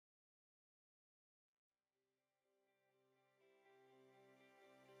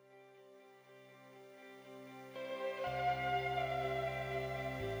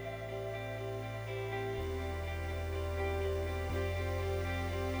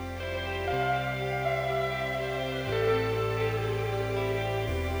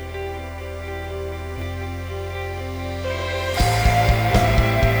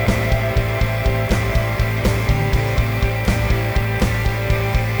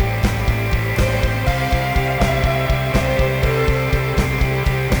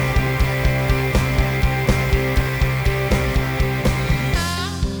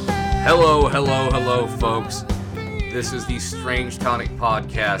Hello, folks. This is the Strange Tonic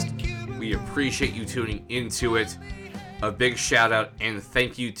Podcast. We appreciate you tuning into it. A big shout out and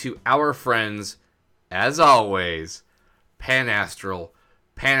thank you to our friends, as always, Panastral,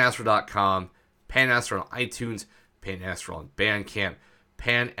 panastral.com, Panastral on iTunes, Panastral on Bandcamp,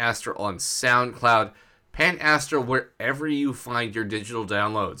 Panastral on SoundCloud, Panastral wherever you find your digital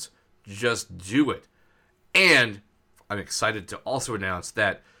downloads. Just do it. And I'm excited to also announce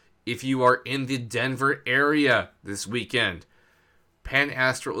that if you are in the Denver area this weekend,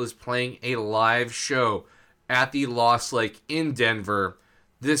 Panastral is playing a live show at the Lost Lake in Denver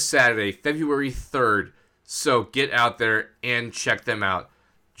this Saturday, February 3rd. So get out there and check them out.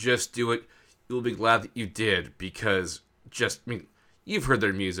 Just do it. You'll be glad that you did because you've heard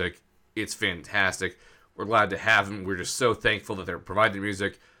their music. It's fantastic. We're glad to have them. We're just so thankful that they're providing the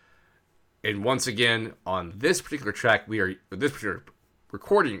music. And once again, on this particular track, this particular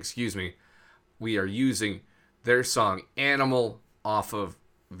recording, we are using their song Animal off of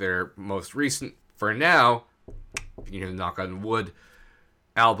their most recent, for now, knock on wood,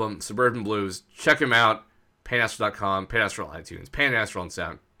 album, Suburban Blues. Check them out. Panastral.com, Panastral on iTunes, Panastral on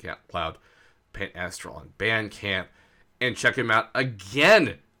SoundCloud, Panastral on Bandcamp. And check them out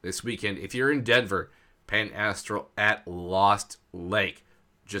again this weekend. If you're in Denver, Panastral at Lost Lake.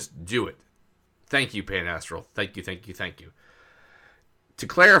 Just do it. Thank you, Panastral. Thank you. To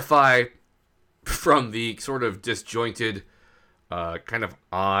clarify from the sort of disjointed, kind of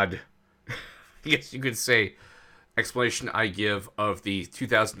odd, I guess you could say, explanation I give of the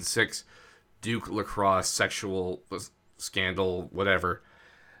 2006 Duke lacrosse sexual scandal, whatever.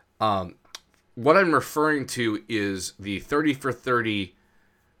 What I'm referring to is the 30 for 30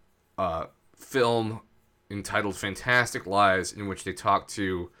 film entitled Fantastic Lies, in which they talk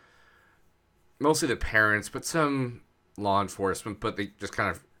to mostly the parents, but some law enforcement, but they just kind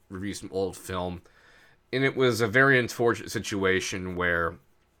of review some old film. And it was a very unfortunate situation where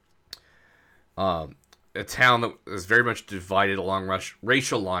a town that was very much divided along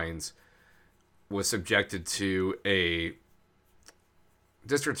racial lines was subjected to a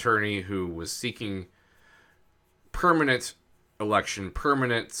district attorney who was seeking permanent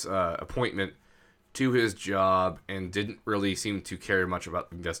appointment to his job and didn't really seem to care much about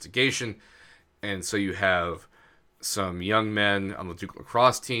the investigation. And so you have some young men on the Duke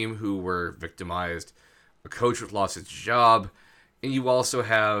lacrosse team who were victimized, a coach who lost his job, and you also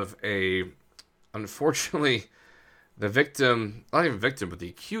have unfortunately, the victim, not even victim, but the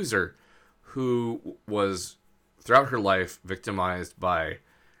accuser, who was, throughout her life, victimized by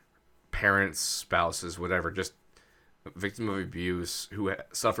parents, spouses, whatever, just a victim of abuse, who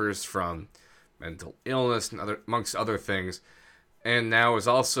suffers from mental illness and amongst other things, and now is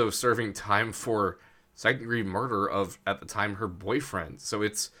also serving time for second-degree murder of, at the time, her boyfriend. So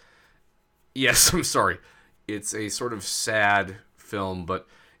it's a sort of sad film, but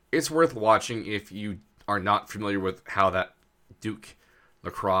it's worth watching if you are not familiar with how that Duke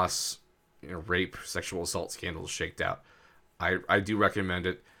lacrosse rape, sexual assault scandal is shaked out. I do recommend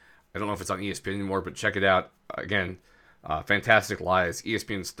it. I don't know if it's on ESPN anymore, but check it out. Again, Fantastic Lies,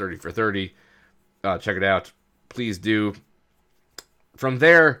 ESPN's 30 for 30. Check it out. Please do. From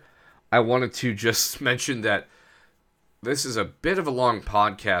there, I wanted to just mention that this is a bit of a long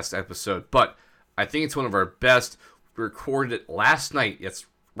podcast episode, but I think it's one of our best. We recorded it last night.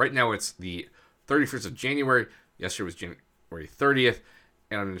 Right now it's the 31st of January. Yesterday was January 30th.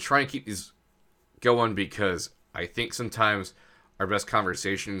 And I'm going to try and keep these going because I think sometimes our best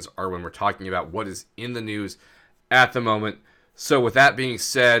conversations are when we're talking about what is in the news at the moment. So with that being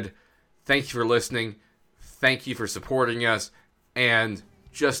said, thank you for listening. Thank you for supporting us. And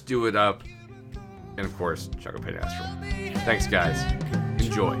just do it up. And of course, check out Panastral. Thanks, guys.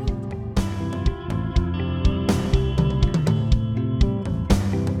 Enjoy.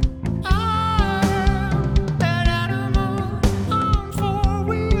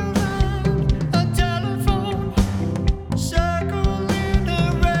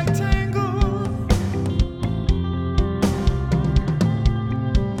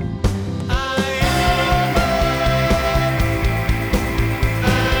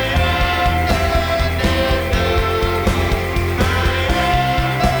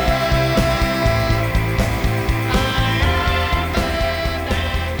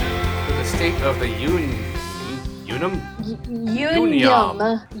 Of the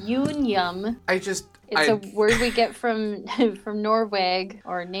Uniom. It's a word we get from Norway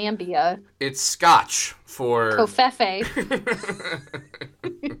or Nambia. It's Scotch for Covfefe.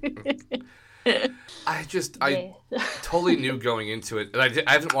 I totally knew going into it, and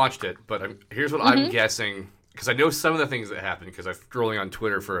I haven't watched it, but here's what I'm guessing, because I know some of the things that happened because I'm scrolling on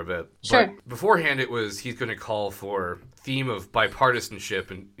Twitter for a bit. Sure. But beforehand, it was he's going to call for theme of bipartisanship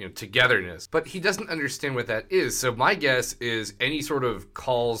and togetherness. But he doesn't understand what that is. So my guess is any sort of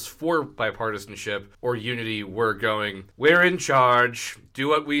calls for bipartisanship or unity, we're in charge, do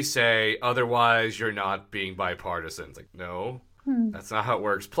what we say, otherwise you're not being bipartisan. It's like, no. That's not how it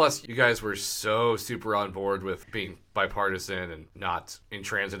works. Plus, you guys were so super on board with being bipartisan and not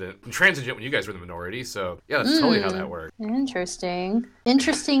intransigent when you guys were the minority. So, yeah, that's totally how that worked. Interesting.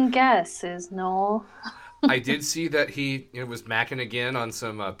 Interesting guesses, Noel. I did see that he was macking again on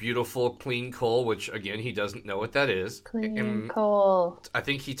some beautiful clean coal, which, again, he doesn't know what that is. Clean coal. I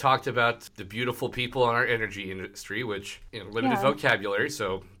think he talked about the beautiful people in our energy industry, which, limited vocabulary,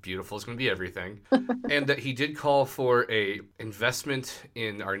 so beautiful is going to be everything. And that he did call for a investment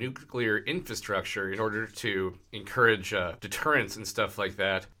in our nuclear infrastructure in order to encourage deterrence and stuff like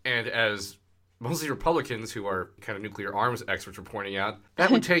that. And as mostly Republicans who are kind of nuclear arms experts were pointing out,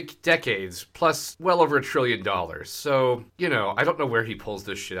 that would take decades, plus well over $1 trillion. So, I don't know where he pulls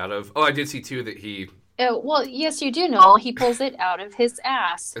this shit out of. Oh, I did see, too, that he... well, yes, you do know. He pulls it out of his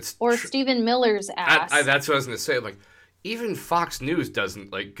ass. Or Stephen Miller's ass. That's what I was going to say. Like, even Fox News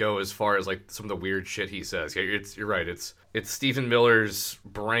doesn't, go as far as, some of the weird shit he says. Yeah, you're right. It's Stephen Miller's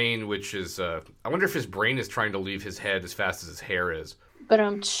brain, which is... I wonder if his brain is trying to leave his head as fast as his hair is. But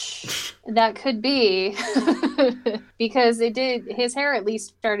that could be because his hair at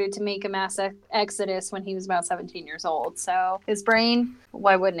least started to make a mass exodus when he was about 17 years old. So his brain,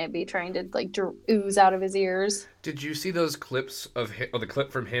 why wouldn't it be trying to ooze out of his ears? Did you see those clips of the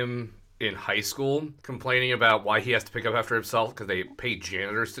clip from him in high school complaining about why he has to pick up after himself because they pay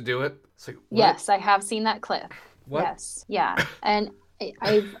janitors to do it? It's like, what? Yes, I have seen that clip. What? Yes. Yeah. And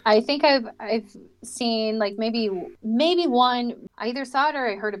I think I've seen maybe one. I either saw it or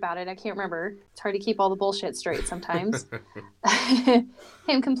I heard about it. I can't remember. It's hard to keep all the bullshit straight sometimes.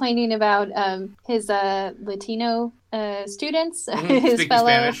 Him complaining about his Latino students, his speaking fellow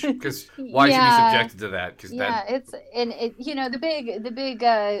Spanish, because why should he be subjected to that? Cause it's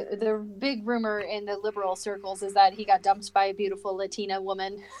the big rumor in the liberal circles is that he got dumped by a beautiful Latina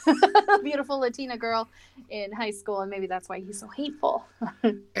woman, beautiful Latina girl in high school, and maybe that's why he's so hateful.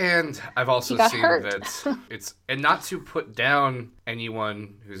 And I've also seen that it's, and not to put down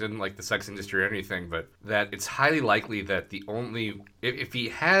anyone who's in the sex industry or anything, but that it's highly likely that if he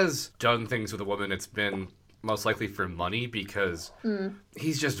has done things with a woman, it's been most likely for money because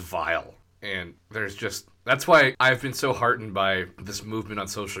he's just vile. And that's why I've been so heartened by this movement on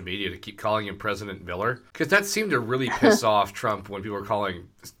social media to keep calling him President Miller. Because that seemed to really piss off Trump when people were calling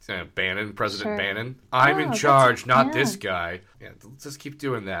President Bannon. I'm in charge, not this guy. Yeah, let's just keep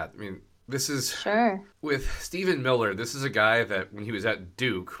doing that. I mean, this is... Sure. With Stephen Miller, this is a guy that when he was at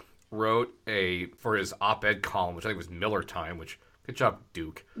Duke, wrote for his op-ed column, which I think was Miller Time, which... Good job,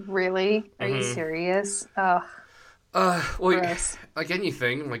 Duke. Really? Are you serious? Oh. Well, gross. like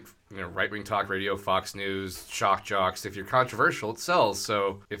anything, right-wing talk radio, Fox News, shock jocks, if you're controversial, it sells.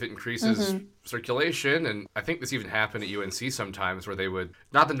 So if it increases circulation, and I think this even happened at UNC sometimes where they would,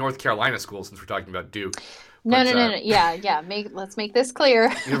 not the North Carolina school since we're talking about Duke. No. Yeah. Let's make this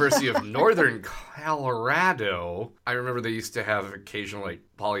clear. University of Northern Colorado. I remember they used to have occasional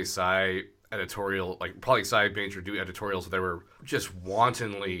poli-sci editorial, poli-sci major do editorials where they were just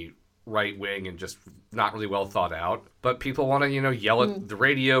wantonly right-wing and just not really well thought out. But people want to, yell at the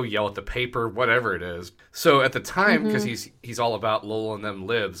radio, yell at the paper, whatever it is. So at the time, because he's all about Lowell and them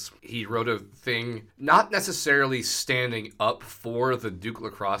libs, he wrote a thing not necessarily standing up for the Duke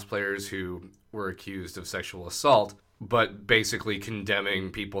lacrosse players who were accused of sexual assault, but basically condemning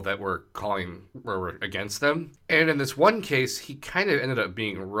people that were against them. And in this one case, he kind of ended up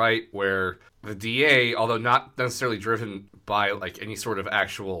being right, where the DA, although not necessarily driven by any sort of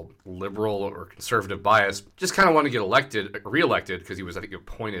actual liberal or conservative bias, just kind of wanted to get reelected because he was, I think,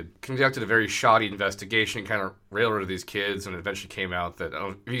 appointed, conducted a very shoddy investigation, kind of railroaded these kids, and eventually came out that,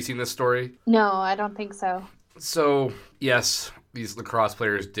 have you seen this story? No, I don't think so. So, yes, these lacrosse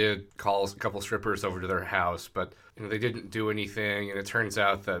players did call a couple strippers over to their house, but they didn't do anything, and it turns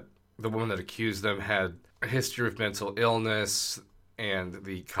out that the woman that accused them had a history of mental illness, and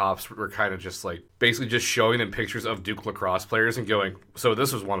the cops were kind of just basically just showing them pictures of Duke lacrosse players and going, so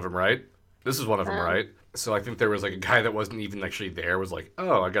this was one of them, right? This is one of them, right? So I think there was a guy that wasn't even actually there was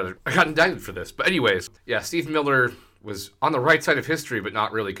oh, I got indicted for this. But anyways, yeah, Steve Miller was on the right side of history, but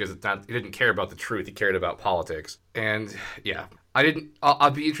not really, because he didn't care about the truth. He cared about politics. And yeah, I'll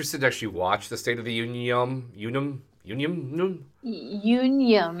be interested to actually watch the State of the Uniom.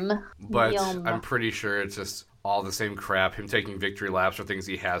 But I'm pretty sure it's just all the same crap. Him taking victory laps for things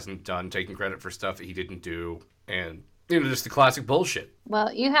he hasn't done, taking credit for stuff that he didn't do. And, just the classic bullshit.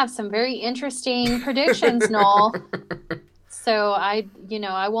 Well, you have some very interesting predictions, Noel. So I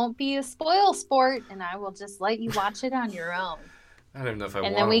won't be a spoil sport, and I will just let you watch it on your own. I don't even know if I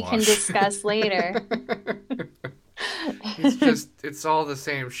want to watch. And then we can discuss later. It's all the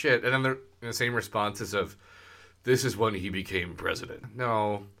same shit. And then the same responses of, this is when he became president.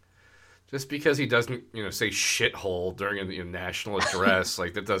 No. Just because he doesn't, say shithole during a national address,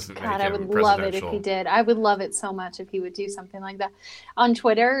 like that doesn't make him presidential. I would love it if he did. I would love it so much if he would do something like that. On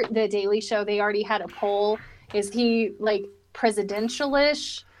Twitter, The Daily Show, they already had a poll. Is he like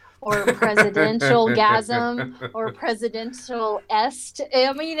presidential-ish or presidential-gasm or presidential-est?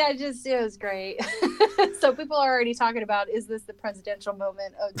 I mean, it was great. So people are already talking about, is this the presidential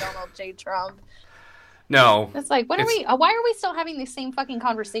moment of Donald J. Trump? No. It's like, why are we still having these same fucking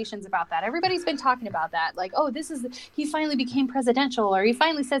conversations about that? Everybody's been talking about that. Like, oh, he finally became presidential, or he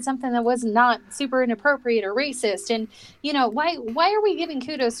finally said something that was not super inappropriate or racist. And, why are we giving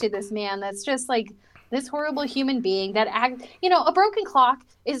kudos to this man that's just like this horrible human being that a broken clock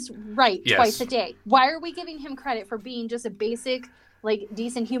is right twice a day. Why are we giving him credit for being just a basic, like,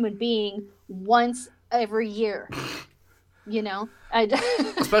 decent human being once every year?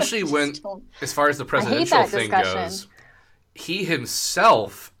 Especially when, as far as the presidential thing goes, he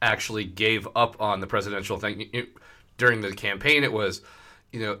himself actually gave up on the presidential thing. During the campaign, it was,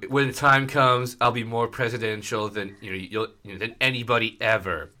 when the time comes, I'll be more presidential than than anybody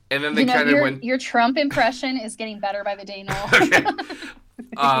ever. And then they kind of went. Your Trump impression is getting better by the day, Noel. Okay.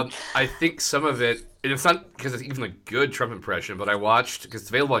 I think some of it, and it's not because it's even a good Trump impression, but I watched, because it's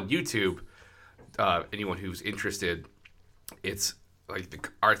available on YouTube. Anyone who's interested, it's like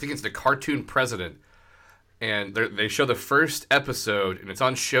I think it's the cartoon president, and they show the first episode, and it's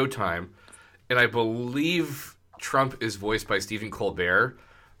on Showtime, and I believe Trump is voiced by Stephen Colbert.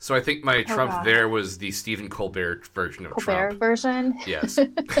 So I think my Trump there was the Stephen Colbert version of Trump. Colbert version? Yes.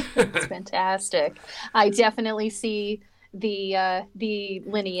 It's fantastic. I definitely see the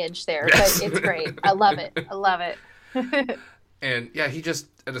lineage there, but it's great. I love it. And yeah, he just,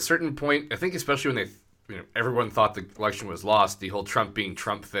 at a certain point, I think especially when everyone thought the election was lost, the whole Trump being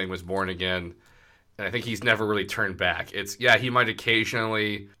Trump thing was born again. And I think he's never really turned back. He might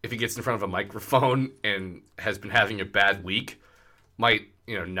occasionally, if he gets in front of a microphone and has been having a bad week, might,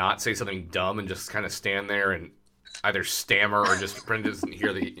 not say something dumb and just kind of stand there and either stammer or just Brenda doesn't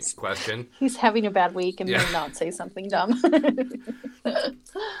hear the question. He's having a bad week and may not say something dumb.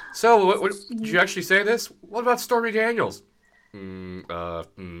 So, what did you actually say this? What about Stormy Daniels? And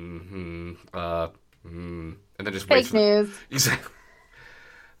then just fake news. Exactly.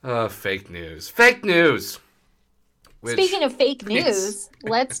 Fake news. Fake news. Speaking of fake news,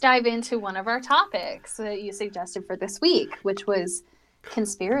 let's dive into one of our topics that you suggested for this week, which was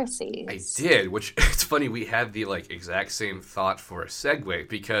conspiracies. I did, which it's funny, we had the exact same thought for a segue,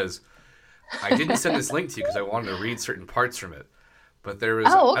 because I didn't send this link to you because I wanted to read certain parts from it. But there was...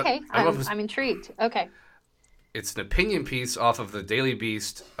 Oh, okay. I'm intrigued. Okay. It's an opinion piece off of the Daily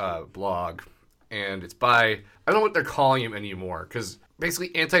Beast blog, and it's by... I don't know what they're calling him anymore, because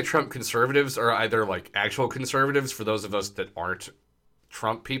basically anti-Trump conservatives are either actual conservatives for those of us that aren't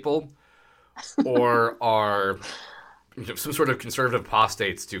Trump people, or are some sort of conservative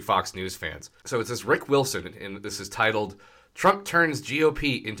apostates to Fox News fans. So it's this Rick Wilson, and this is titled, Trump Turns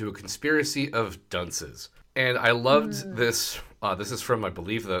GOP into a Conspiracy of Dunces. And I loved this. This is from, I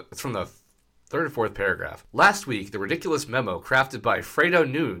believe, it's from the third or fourth paragraph. Last week, the ridiculous memo crafted by Fredo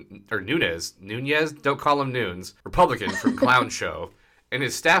Nunez, don't call him Nunes, Republican from Clown Show, and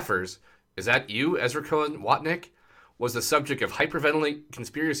his staffers, is that you, Ezra Cohen Watnick, was the subject of hyperventilating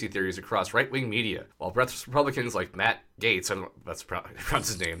conspiracy theories across right-wing media, while Republicans like Matt Gaetz, I don't know if that's pronounce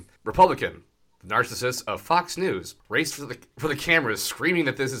his name, Republican, the narcissist of Fox News, raced for the cameras screaming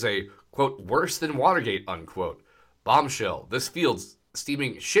that this is a, quote, worse than Watergate, unquote, bombshell, this field's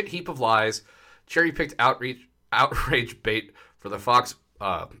steaming shit heap of lies, cherry-picked outrage bait for the Fox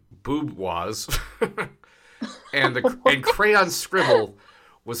boob-waz, and crayon scribble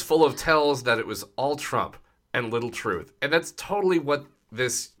was full of tells that it was all Trump and little truth. And that's totally what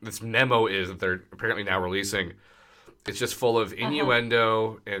this memo is that they're apparently now releasing. It's just full of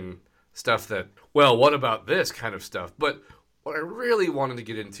innuendo and stuff that, well, what about this kind of stuff? But what I really wanted to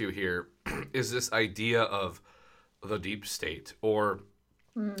get into here is this idea of the deep state, or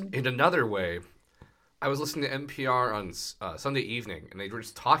in another way, I was listening to NPR on Sunday evening, and they were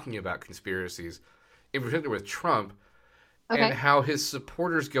just talking about conspiracies, in particular with Trump, and how his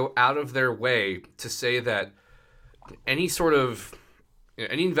supporters go out of their way to say that any sort of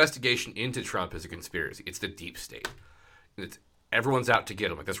any investigation into Trump is a conspiracy. It's the deep state. Everyone's out to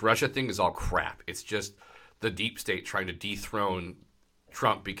get him. This Russia thing is all crap. It's just the deep state trying to dethrone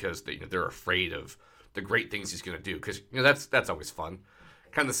Trump because they're afraid of the great things he's going to do. Because that's always fun.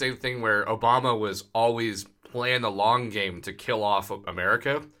 Kind of the same thing where Obama was always playing the long game to kill off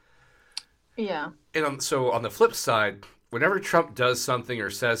America. Yeah. And so on the flip side, whenever Trump does something or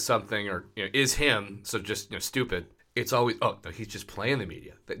says something or is him, so just stupid, it's always, oh no, he's just playing the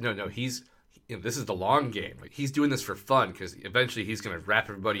media. No, he's this is the long game. Like, he's doing this for fun because eventually he's going to wrap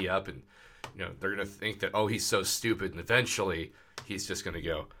everybody up, and they're going to think that, oh, he's so stupid, and eventually he's just going to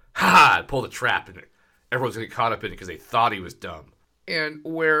go ha, pull the trap, and everyone's going to get caught up in it because they thought he was dumb. And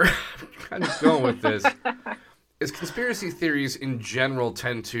where I'm kind of going with this is conspiracy theories in general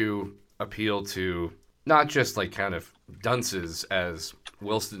tend to appeal to not just like kind of dunces, as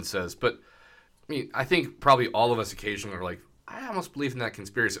Wilson says, but I mean, I think probably all of us occasionally are like, I almost believe in that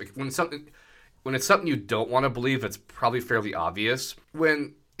conspiracy. Like when it's something you don't want to believe, it's probably fairly obvious.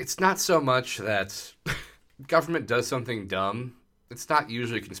 When it's not so much that government does something dumb, it's not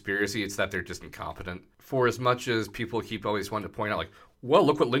usually a conspiracy, it's that they're just incompetent. For as much as people keep always wanting to point out, like, well,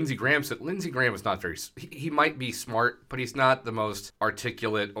 look what Lindsey Graham said. Lindsey Graham is not he might be smart, but he's not the most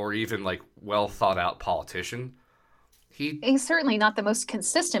articulate or even, like, well thought out politician. He's certainly not the most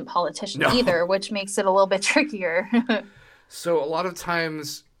consistent politician either, which makes it a little bit trickier. So a lot of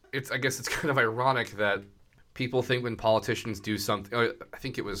times, I guess it's kind of ironic that people think when politicians do something, I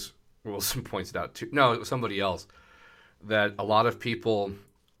think it was Wilson points it out too. No, it was somebody else, that a lot of people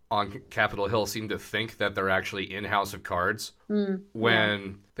on Capitol Hill seem to think that they're actually in House of Cards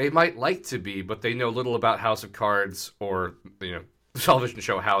when they might like to be, but they know little about House of Cards or, the television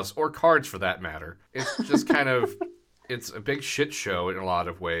show House, or Cards for that matter. It's just kind of, it's a big shit show in a lot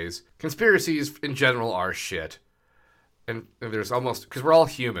of ways. Conspiracies in general are shit. And there's almost, because we're all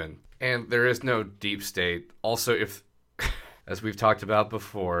human, and there is no deep state. Also, if, as we've talked about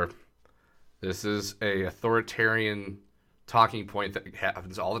before, this is a authoritarian talking point that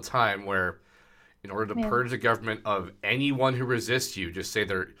happens all the time, where in order to purge the government of anyone who resists you, just say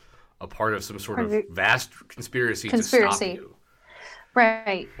they're a part of some sort of vast conspiracy to stop you.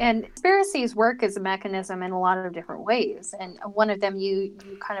 Right. And conspiracies work as a mechanism in a lot of different ways. And one of them you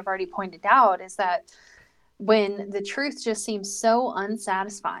kind of already pointed out is that when the truth just seems so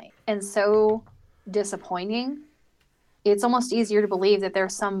unsatisfying and so disappointing, it's almost easier to believe that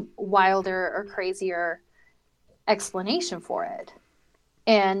there's some wilder or crazier explanation for it.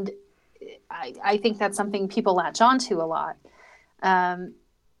 And I think that's something people latch onto a lot. And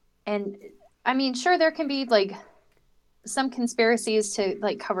I mean, sure, there can be like some conspiracies to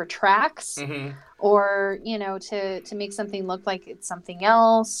like cover tracks or, to make something look like it's something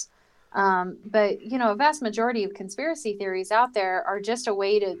else. But, a vast majority of conspiracy theories out there are just a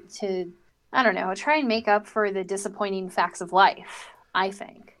way to, I don't know, try and make up for the disappointing facts of life, I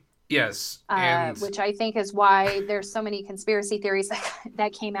think. Yes. Which I think is why there's so many conspiracy theories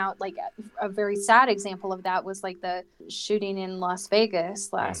that came out. Like a very sad example of that was like the shooting in Las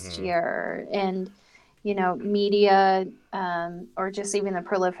Vegas last year. And, media or just even the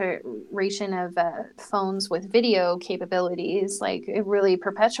proliferation of phones with video capabilities, like it really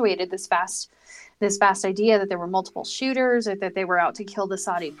perpetuated this vast idea that there were multiple shooters, or that they were out to kill the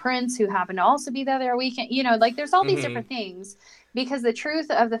Saudi prince who happened to also be there that weekend. Like there's all these different things, because the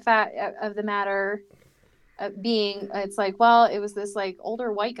truth of the matter being, it's like, well, it was this like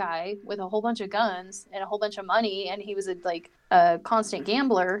older white guy with a whole bunch of guns and a whole bunch of money, and he was a constant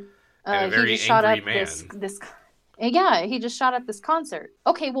gambler. And a very angry man. He just shot up this concert.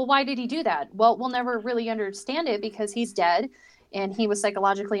 Okay, well, why did he do that? Well, we'll never really understand it because he's dead and he was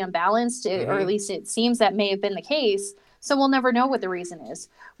psychologically unbalanced, or at least it seems that may have been the case. So we'll never know what the reason is.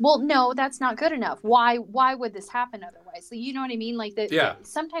 Well, no, that's not good enough. Why would this happen otherwise? So you know what I mean? Like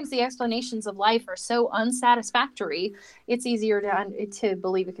sometimes the explanations of life are so unsatisfactory, it's easier to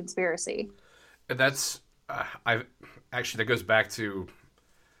believe a conspiracy. And that's that goes back to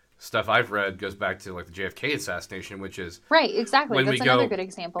stuff I've read, goes back to like the JFK assassination, which is right, exactly. That's another good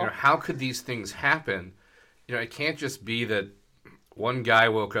example. How could these things happen? It can't just be that one guy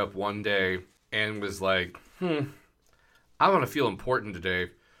woke up one day and was like, I want to feel important today,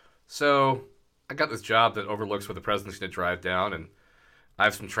 so I got this job that overlooks where the president's going to drive down, and I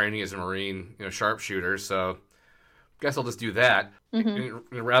have some training as a Marine, sharpshooter, so I guess I'll just do that. And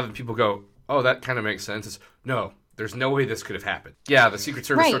rather than people go, oh, that kind of makes sense, it's, no, there's no way this could have happened. Yeah, the Secret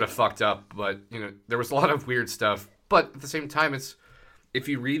Service sort of fucked up, but, there was a lot of weird stuff. But at the same time, it's, if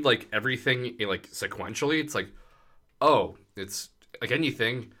you read, like, everything, like, sequentially, it's like, oh, it's, like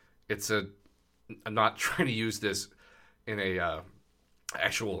anything, it's I'm not trying to use this in a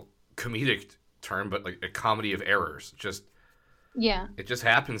actual comedic term, but like a comedy of errors. It just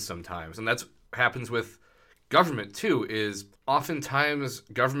happens sometimes, and that's happens with government too is oftentimes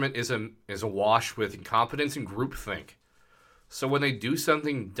government is a wash with incompetence and groupthink. So when they do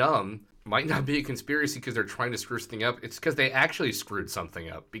something dumb, might not be a conspiracy because they're trying to screw something up. It's because they actually screwed something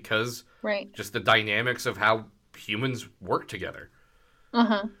up because just the dynamics of how humans work together.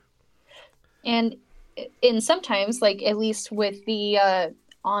 And sometimes, like, at least with the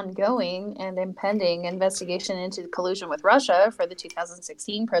ongoing and impending investigation into collusion with Russia for the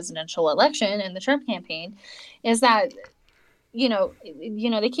 2016 presidential election and the Trump campaign, is that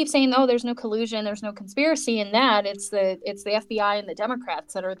they keep saying, oh, there's no collusion, there's no conspiracy, and that it's the FBI and the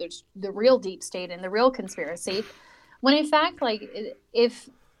Democrats that are the real deep state and the real conspiracy. When in fact, like, if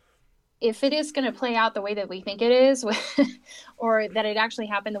it is going to play out the way that we think it is, or that it actually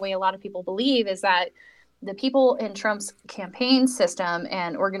happened the way a lot of people believe, is that the people in Trump's campaign system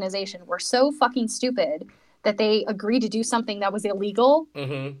and organization were so fucking stupid that they agreed to do something that was illegal.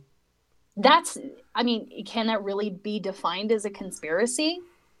 Mm-hmm. Can that really be defined as a conspiracy?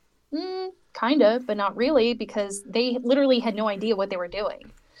 Kind of, but not really, because they literally had no idea what they were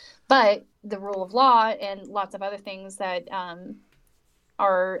doing. But the rule of law and lots of other things that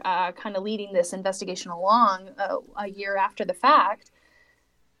are kind of leading this investigation along a year after the fact,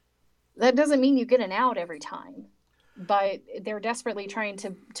 that doesn't mean you get an out every time. But they're desperately trying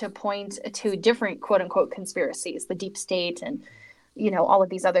to point to different quote-unquote conspiracies, the deep state and all of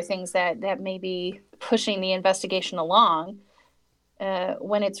these other things that may be pushing the investigation along,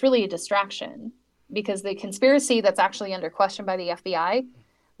 when it's really a distraction. Because the conspiracy that's actually under question by the FBI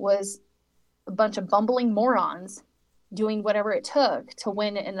was a bunch of bumbling morons doing whatever it took to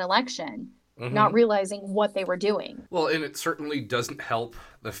win an election, not realizing what they were doing. Well, and it certainly doesn't help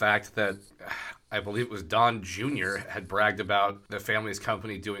the fact that I believe it was Don Jr. had bragged about the family's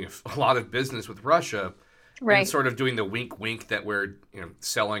company doing a lot of business with Russia. Right. And sort of doing the wink that we're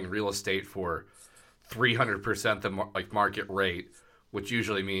selling real estate for 300% the market rate, which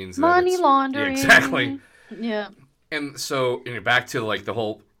usually means money laundering. Yeah, exactly. Yeah. And so back to like the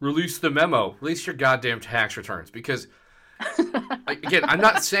whole release the memo, release your goddamn tax returns, because again, I'm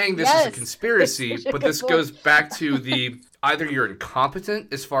not saying this is a conspiracy, but this goes back to the either you're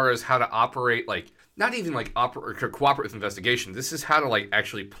incompetent as far as how to operate, like not even like operate or cooperate with investigation. This is how to like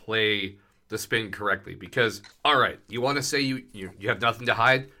actually play the spin correctly. Because all right, you want to say you have nothing to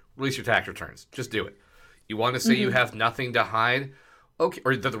hide, release your tax returns, just do it. You want to say you have nothing to hide, okay,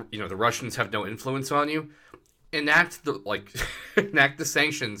 or the Russians have no influence on you, enact the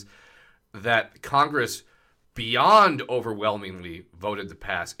sanctions that Congress beyond overwhelmingly voted to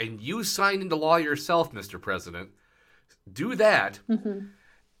pass, and you signed into law yourself, Mr. President. Do that,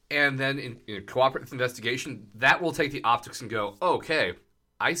 and then in cooperative investigation, that will take the optics and go, okay,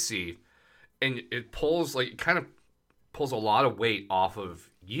 I see. And it pulls a lot of weight off of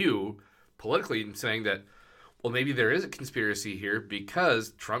you politically in saying that, well, maybe there is a conspiracy here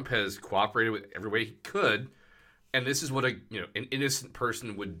because Trump has cooperated with every way he could, and this is what an innocent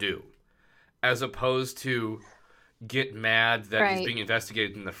person would do, as opposed to get mad that he's being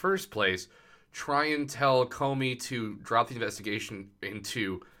investigated in the first place, try and tell Comey to drop the investigation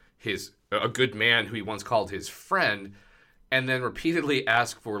into a good man who he once called his friend, and then repeatedly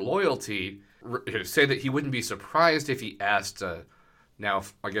ask for loyalty. Say that he wouldn't be surprised if he asked, now,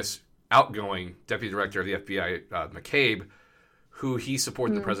 I guess, outgoing Deputy Director of the FBI, McCabe, who he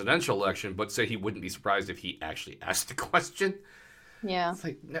supported the presidential election, but say he wouldn't be surprised if he actually asked the question. Yeah. It's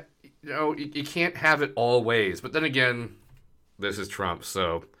like, no, you can't have it all ways. But then again, this is Trump,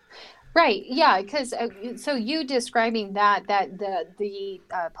 so... Right. Yeah. Because so you describing that the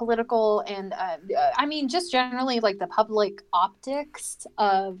political and just generally like the public optics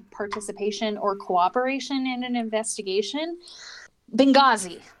of participation or cooperation in an investigation.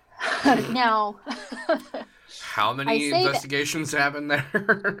 Benghazi. Now. How many investigations happened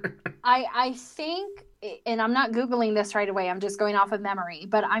there? I think, and I'm not Googling this right away, I'm just going off of memory,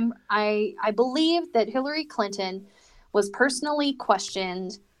 but I believe that Hillary Clinton was personally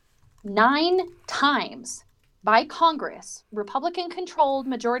questioned 9 times by Congress, Republican-controlled,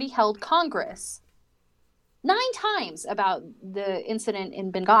 majority-held Congress, 9 times about the incident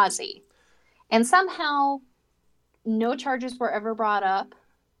in Benghazi. And somehow no charges were ever brought up,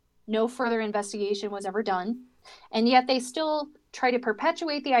 no further investigation was ever done, and yet they still try to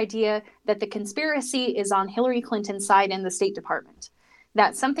perpetuate the idea that the conspiracy is on Hillary Clinton's side in the State Department.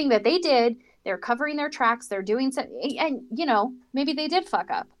 That's something that they did. They're covering their tracks. They're doing something, and maybe they did fuck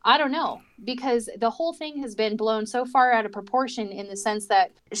up. I don't know, because the whole thing has been blown so far out of proportion in the sense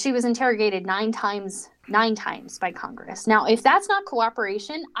that she was interrogated 9 times by Congress. Now, if that's not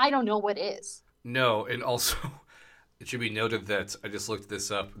cooperation, I don't know what is. No, and also it should be noted that I just looked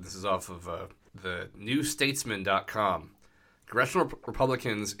this up. This is off of The NewStatesman.com. Congressional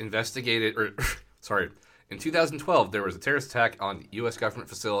Republicans investigated, in 2012, there was a terrorist attack on the U.S. government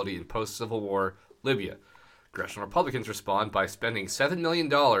facility in post-Civil War Libya. Congressional Republicans respond by spending $7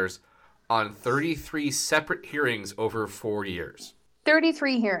 million on 33 separate hearings over 4 years.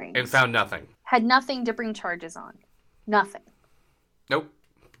 33 hearings. And found nothing. Had nothing to bring charges on. Nothing. Nope.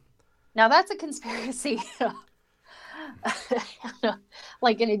 Now that's a conspiracy.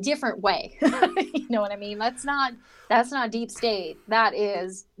 Like in a different way. You know what I mean? That's not deep state. That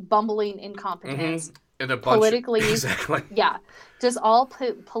is bumbling incompetence. Mm-hmm. And a bunch politically, exactly. Yeah. Just all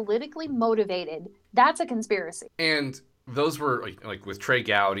politically motivated. That's a conspiracy. And those were like with Trey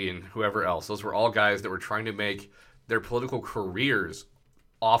Gowdy and whoever else. Those were all guys that were trying to make their political careers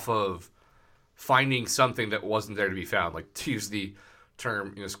off of finding something that wasn't there to be found. Like, to use the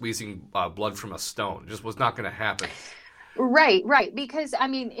term, squeezing blood from a stone. It just was not going to happen. Right. Because I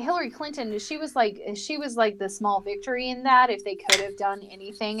mean, Hillary Clinton, she was like the small victory in that, if they could have done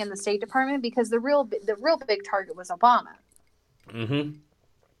anything in the State Department, because the real big target was Obama. Mm-hmm.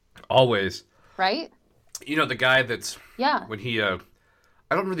 Always. Right. The guy that's when he I don't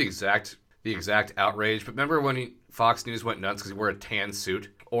remember the exact outrage, but remember when Fox News went nuts because he wore a tan suit,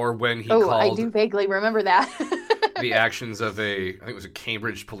 or when he called. I do vaguely remember that. The actions of I think it was a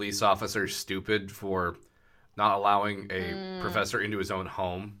Cambridge police officer stupid for not allowing a professor into his own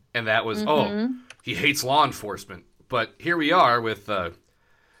home. And that was, he hates law enforcement. But here we are with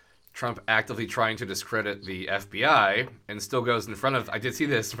Trump actively trying to discredit the FBI, and still goes in front of, I did see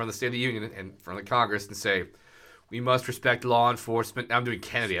this, in front of the State of the Union and in front of the Congress, and say, we must respect law enforcement. Now I'm doing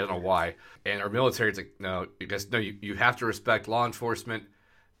Kennedy, I don't know why. And our military, it's like, no, you have to respect law enforcement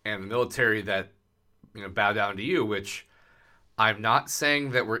and the military that bow down to you, which I'm not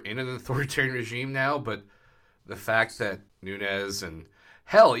saying that we're in an authoritarian regime now, but the fact that Nunes and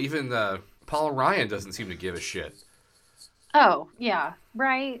hell, even Paul Ryan doesn't seem to give a shit. Oh, yeah,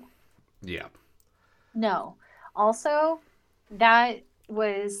 right? Yeah. No. Also, that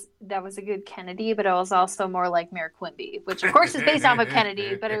was a good Kennedy, but it was also more like Mayor Quimby, which of course is based off of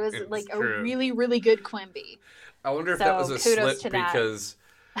Kennedy, but it was like a really, really good Quimby. I wonder if that was a slip, because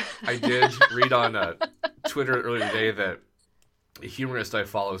I did read on Twitter earlier today that a humorist I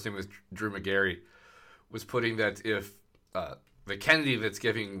follow, his name was Drew McGarry, was putting that if the Kennedy that's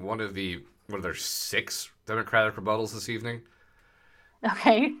giving one of their 6 Democratic rebuttals this evening,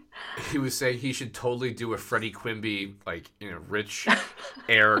 okay, he was saying he should totally do a Freddie Quimby, rich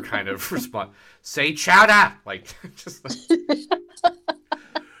air kind of response. Say chowder! Just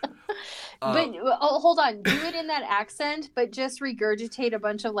but hold on, do it in that accent, but just regurgitate a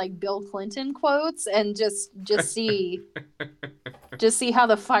bunch of Bill Clinton quotes and just see how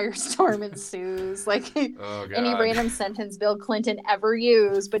the firestorm ensues. Any random sentence Bill Clinton ever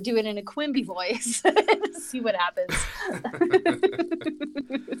used, but do it in a Quimby voice. See what happens.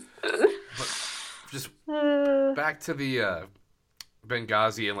 Just back to the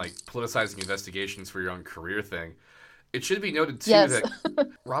Benghazi and politicizing investigations for your own career thing. It should be noted, too, that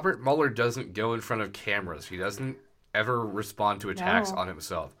Robert Mueller doesn't go in front of cameras. He doesn't ever respond to attacks on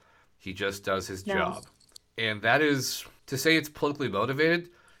himself. He just does his job. And that is, to say it's politically motivated,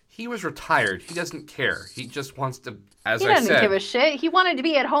 he was retired. He doesn't care. He just wants to, as I said... He doesn't give a shit. He wanted to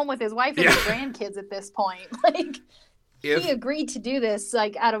be at home with his wife and his grandkids at this point. He agreed to do this,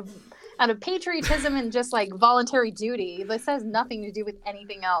 out of patriotism and just voluntary duty. This has nothing to do with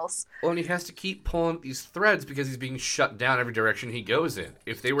anything else. Well, and he has to keep pulling these threads because he's being shut down every direction he goes in.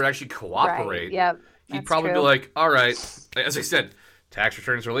 If they were actually cooperate, he'd probably be like, all right, as I said, tax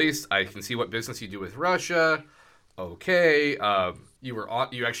returns released. I can see what business you do with Russia. Okay,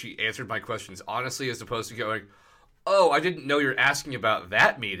 you actually answered my questions honestly, as opposed to going, oh, I didn't know you're asking about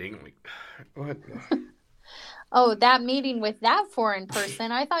that meeting. What? Oh, that meeting with that foreign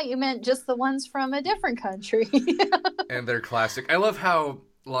person. I thought you meant just the ones from a different country. And they're classic. I love how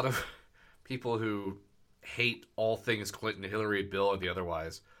a lot of people who hate all things Clinton, Hillary, Bill, and the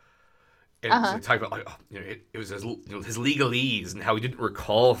otherwise, and talk about it was his legalese and how he didn't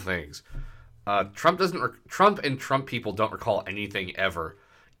recall things. Trump and Trump people don't recall anything ever,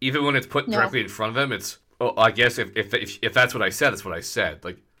 even when it's put directly in front of them. It's I guess if that's what I said, that's what I said.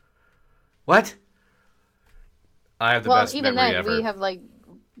 What? I have the best memory ever. Even then, we have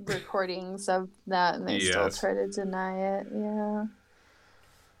recordings of that, and they still try to deny it. Yeah.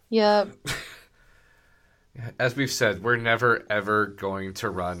 Yep. As we've said, we're never ever going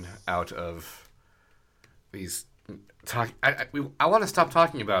to run out of these. I want to stop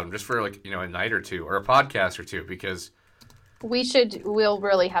talking about them just for a night or two or a podcast or two, because we'll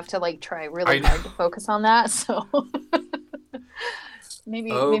really have to try really hard to focus on that. So.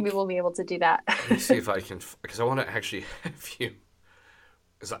 Maybe Oh, maybe we'll be able to do that. let me see if I can, because I want to actually have you,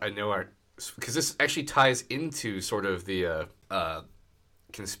 because I know because this actually ties into sort of the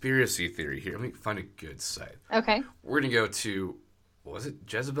conspiracy theory here. Let me find a good site. Okay. We're gonna go to, was it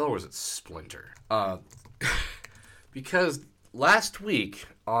Jezebel or was it Splinter? Because last week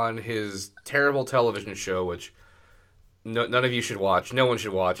on his terrible television show, which none of you should watch, no one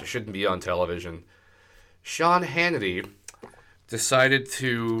should watch, it shouldn't be on television, Sean Hannity decided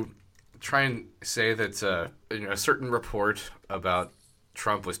to try and say that a certain report about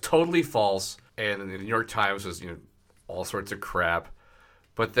Trump was totally false, and the New York Times was all sorts of crap,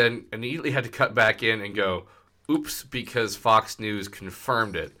 but then immediately had to cut back in and go, oops, because Fox News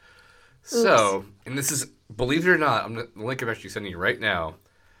confirmed it. Oops. So, and this is, believe it or not, the link I'm actually sending you right now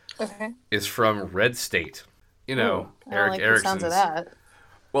is from Red State. Eric Erickson's. Sounds of that.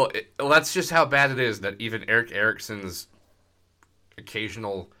 Well, that's just how bad it is that even Eric Erickson's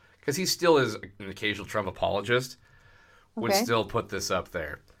occasional, because he still is an occasional Trump apologist, would still put this up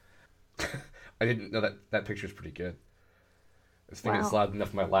there. I didn't know that picture's pretty good. This thing is loud enough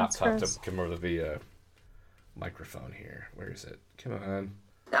for my laptop to come over the microphone here. Where is it? Come on.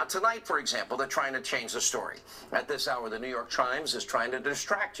 Now, tonight, for example, they're trying to change the story. At this hour, the New York Times is trying to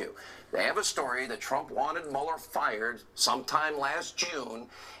distract you. They have a story that Trump wanted Mueller fired sometime last June,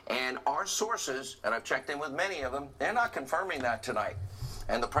 and our sources, and I've checked in with many of them, they're not confirming that tonight.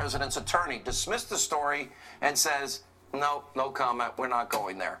 And the president's attorney dismissed the story and says, no comment, we're not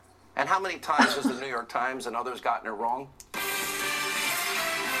going there. And how many times has the New York Times and others gotten it wrong?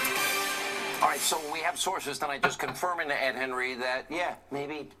 All right, so we have sources tonight just confirming to Ed Henry that,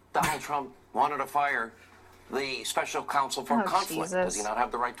 maybe Donald Trump wanted to fire the special counsel for conflict. Jesus. Does he not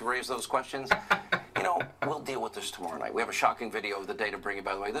have the right to raise those questions? We'll deal with this tomorrow night. We have a shocking video of the day to bring you,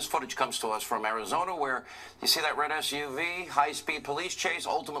 by the way. This footage comes to us from Arizona, where you see that red SUV, high-speed police chase,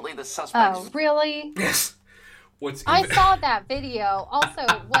 ultimately the suspects... Oh, really? Yes. I saw that video. Also,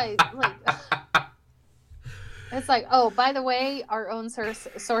 it's like, oh, by the way, our own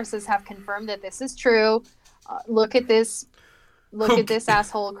sources have confirmed that this is true. Look at this. Look at this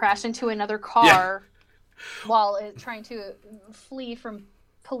asshole crash into another car while trying to flee from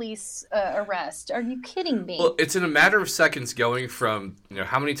police arrest. Are you kidding me? Well, it's in a matter of seconds going from,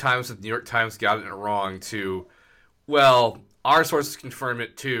 how many times the New York Times got it wrong to, well, our sources confirm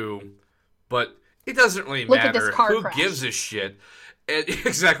it too, but it doesn't really matter. Who gives a shit? And,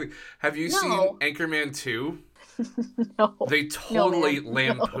 exactly. Have you seen Anchorman 2? No. They totally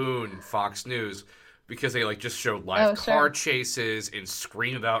lampoon Fox News because they just show live car chases and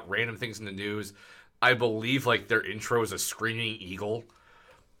scream about random things in the news. I believe their intro is a screaming eagle.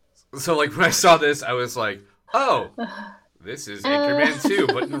 So when I saw this, I was like, oh, this is Anchorman 2,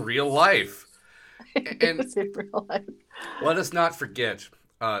 but in real life. And in real life. Let us not forget.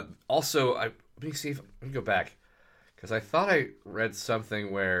 Also, let me go back, because I thought I read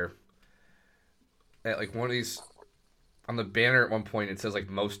something where at one of these, on the banner at one point it says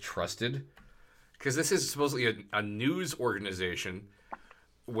most trusted, because this is supposedly a news organization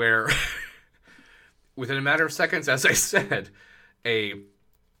where within a matter of seconds, as I said, a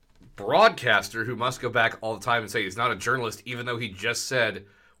broadcaster who must go back all the time and say he's not a journalist, even though he just said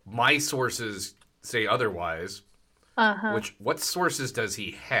my sources say otherwise. Which, what sources does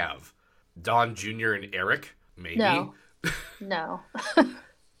he have? Don Jr. and Eric? Maybe? No.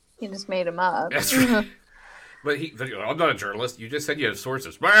 He just made him up. That's right. But I'm not a journalist. You just said you have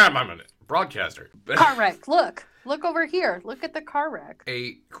sources. I'm a broadcaster. Car wreck. Look over here. Look at the car wreck.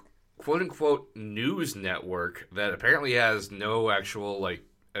 A quote-unquote news network that apparently has no actual,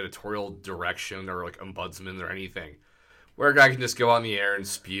 editorial direction or, ombudsman or anything, where a guy can just go on the air and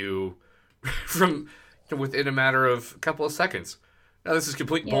spew from within a matter of a couple of seconds. Now, this is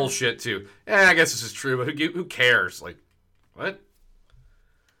complete bullshit, too. I guess this is true, but who cares? What?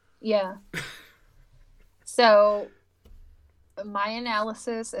 Yeah. So, my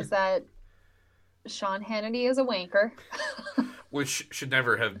analysis is that Sean Hannity is a wanker. Which should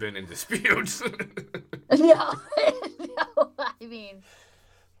never have been in dispute. No, I mean,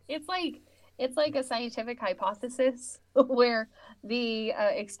 it's like a scientific hypothesis where the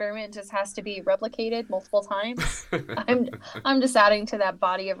experiment just has to be replicated multiple times. I'm just adding to that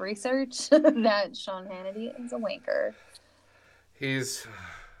body of research that Sean Hannity is a wanker.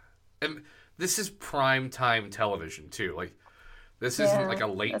 And this is prime time television too. This isn't a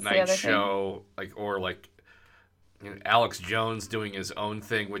late night show, or Alex Jones doing his own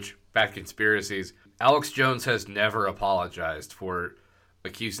thing. Which, back to conspiracies, Alex Jones has never apologized for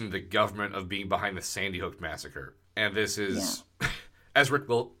accusing the government of being behind the Sandy Hook massacre, and this is, as Rick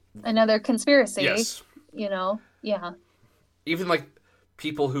will, another conspiracy. Yes, Yeah. Even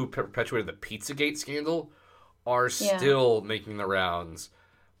people who perpetuated the Pizzagate scandal are still making the rounds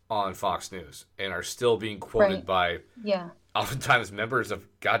on Fox News and are still being quoted by oftentimes members of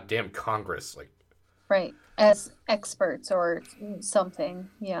goddamn Congress. Right. As experts or something.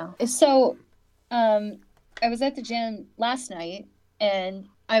 Yeah. So I was at the gym last night and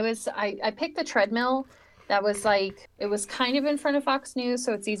I picked the treadmill that was it was kind of in front of Fox News,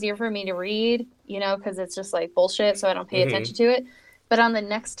 so it's easier for me to read, because it's just bullshit, so I don't pay attention to it. But on the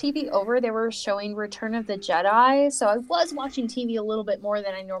next TV over, they were showing Return of the Jedi, so I was watching TV a little bit more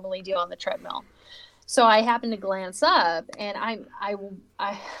than I normally do on the treadmill. So I happened to glance up, and I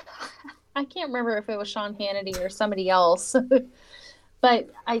can't remember if it was Sean Hannity or somebody else, but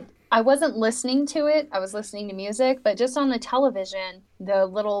I wasn't listening to it. I was listening to music, but just on the television, the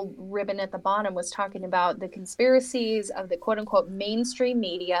little ribbon at the bottom was talking about the conspiracies of the quote unquote mainstream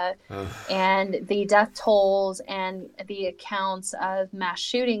media and the death tolls and the accounts of mass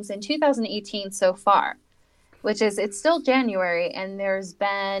shootings in 2018 so far, it's still January. And there's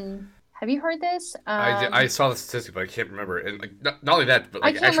been, have you heard this? I saw the statistic, but I can't remember. And not only that, but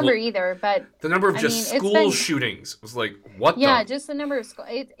I can't remember either. But the number of school shootings was what? Yeah, just the number of school.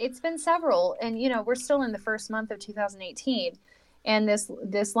 It's been several, and we're still in the first month of 2018, and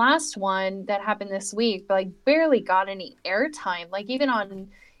this last one that happened this week, barely got any airtime.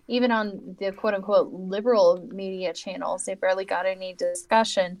 Even on the quote unquote liberal media channels, they barely got any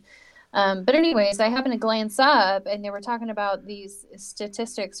discussion. But anyways, I happened to glance up and they were talking about these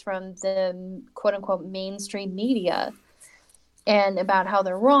statistics from the quote unquote mainstream media and about how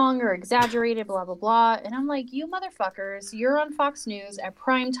they're wrong or exaggerated, blah, blah, blah. And I'm like, you motherfuckers, you're on Fox News at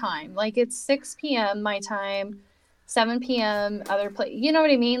prime time. It's 6 p.m. my time, 7 p.m. other place. You know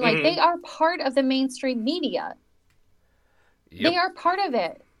what I mean? They are part of the mainstream media. Yep. They are part of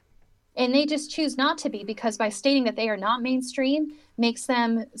it. And they just choose not to be, because by stating that they are not mainstream makes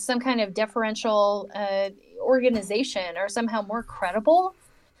them some kind of deferential organization or somehow more credible.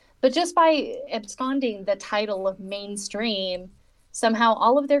 But just by absconding the title of mainstream, somehow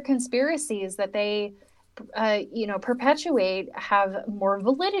all of their conspiracies that they, perpetuate have more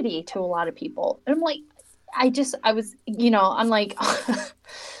validity to a lot of people. And I'm like, I'm like...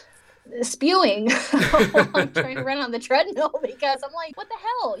 spewing while I'm trying to run on the treadmill, because I'm like, what the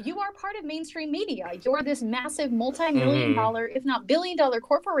hell? You are part of mainstream media. You're this massive multi-million dollar, if not billion-dollar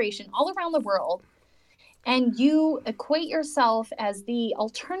corporation all around the world. And you equate yourself as the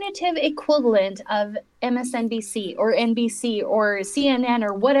alternative equivalent of MSNBC or NBC or CNN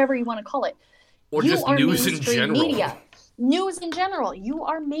or whatever you want to call it. Or you just are news in general. Media. News in general. You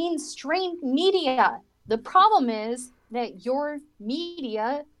are mainstream media. The problem is that your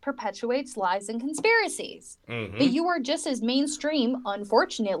media perpetuates lies and conspiracies. But you are just as mainstream,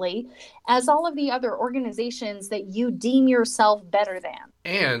 unfortunately, as all of the other organizations that you deem yourself better than.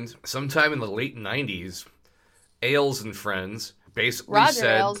 And sometime in the late 90s, Ailes and Friends basically Roger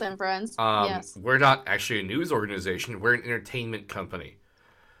said, Ailes and Friends, yes. We're not actually a news organization, we're an entertainment company.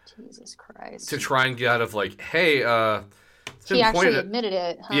 Jesus Christ. To try and get out of hey, he actually admitted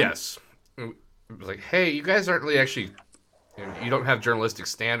it, huh? Yes. Hey, you guys aren't really actually, you don't have journalistic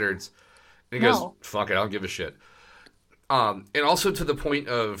standards. And he goes, fuck it, I don't give a shit. And also to the point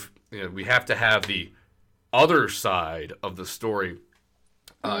of, we have to have the other side of the story.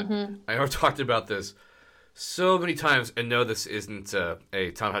 I know I've talked about this so many times, and no, this isn't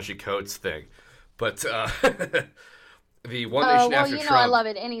a Ta-Nehisi Coates thing, but the One Nation after Trump. I love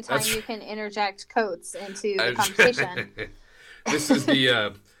it anytime you can interject Coates into the conversation. This is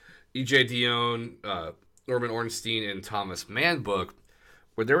the... E.J. Dionne, Norman Ornstein, and Thomas Mann book,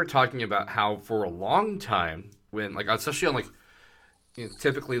 where they were talking about how for a long time, when especially on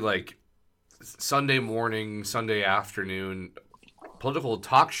typically Sunday morning, Sunday afternoon, political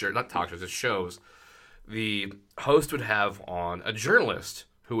shows, the host would have on a journalist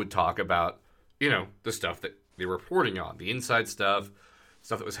who would talk about, the stuff that they were reporting on, the inside stuff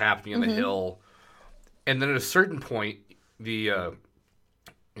that was happening on the Hill. And then at a certain point, the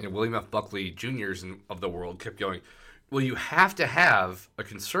William F. Buckley Jr.'s of the world kept going, well, you have to have a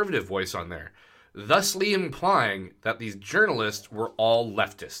conservative voice on there, thusly implying that these journalists were all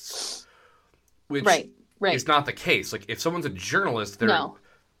leftists, which is not the case. If someone's a journalist,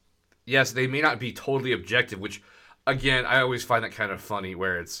 yes, they may not be totally objective, which, again, I always find that kind of funny,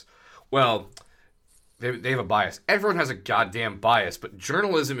 where it's, well, they have a bias. Everyone has a goddamn bias, but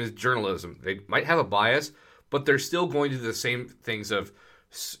journalism is journalism. They might have a bias, but they're still going to do the same things of,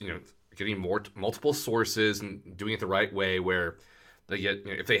 getting multiple sources and doing it the right way, where they get,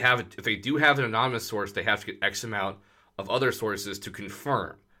 if they do have an anonymous source, they have to get X amount of other sources to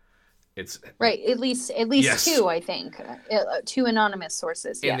confirm. It's right. At least yes. two, I think. Two anonymous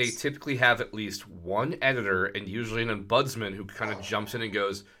sources. And Yes. they typically have at least one editor and usually an ombudsman who kind of jumps in and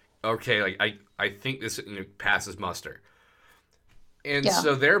goes, okay, like I think this passes muster. And Yeah.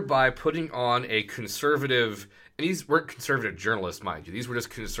 so thereby putting on a conservative, and these weren't conservative journalists, mind you, these were just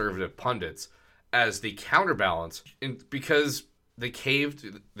conservative pundits as the counterbalance, and because they caved,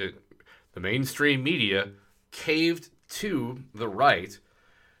 the mainstream media caved to the right,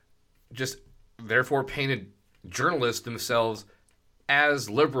 just therefore painted journalists themselves as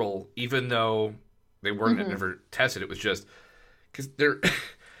liberal, even though they weren't never tested. It was just because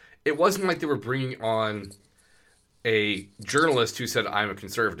it wasn't like they were bringing on a journalist who said I'm a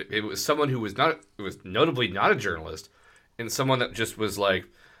conservative. It was someone who was not. It was notably not a journalist, and someone that just was like,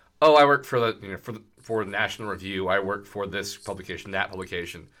 "Oh, I work for for the National Review. I work for this publication, that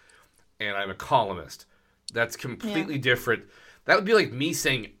publication, and I'm a columnist." That's completely different. That would be like me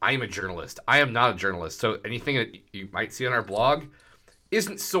saying I'm a journalist. I am not a journalist. So anything that you might see on our blog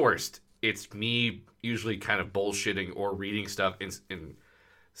isn't sourced. It's me usually kind of bullshitting or reading stuff and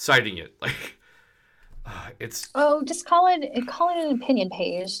citing it. Like it's just call it an opinion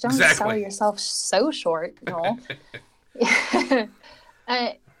page. Don't sell yourself so short, Noel.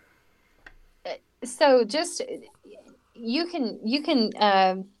 So just you can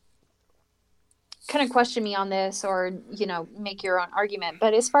kind of question me on this, or make your own argument.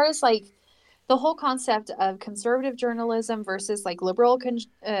 But as far as like the whole concept of conservative journalism versus like liberal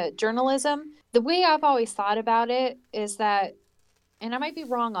journalism, the way I've always thought about it is that, and I might be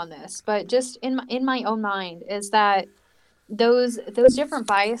wrong on this, but just in my own mind, is that those different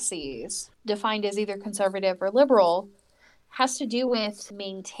biases defined as either conservative or liberal has to do with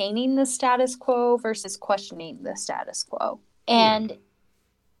maintaining the status quo versus questioning the status quo. And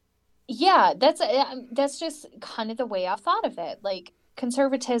yeah, that's just kind of the way I've thought of it. Like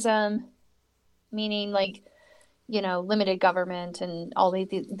conservatism, meaning like, limited government and all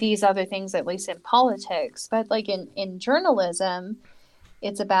these other things, at least in politics. But like in journalism,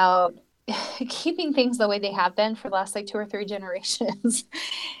 it's about keeping things the way they have been for the last like 2 or 3 generations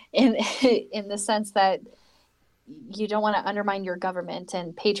in the sense that you don't want to undermine your government,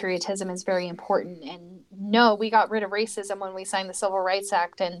 and patriotism is very important. And no, we got rid of racism when we signed the Civil Rights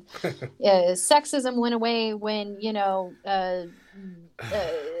Act, and sexism went away when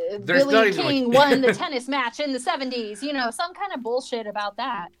Billie King won the tennis match in the 70s. Some kind of bullshit about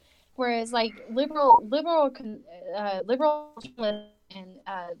that. Whereas like liberal and liberal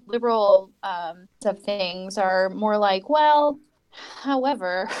of things are more like, well,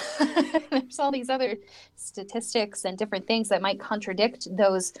 however, there's all these other statistics and different things that might contradict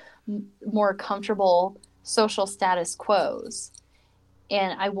those more comfortable social status quos.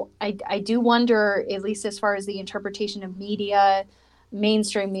 And I do wonder, at least as far as the interpretation of media,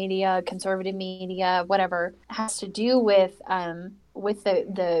 mainstream media, conservative media, whatever, has to do with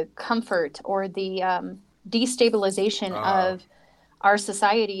the comfort or the destabilization of our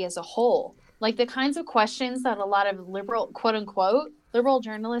society as a whole. Like the kinds of questions that a lot of liberal, quote unquote, liberal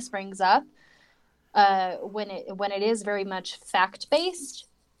journalists brings up when it is very much fact based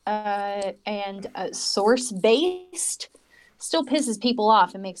and source based, still pisses people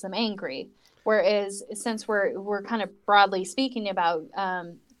off and makes them angry. Whereas since we're kind of broadly speaking about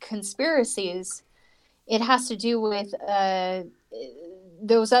conspiracies, it has to do with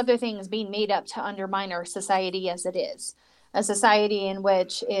those other things being made up to undermine our society as it is. A society in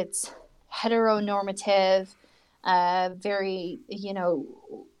which it's heteronormative, very,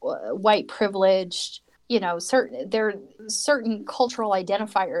 white privileged, there are certain cultural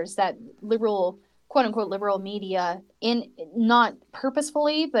identifiers that liberal, quote unquote, liberal media, in not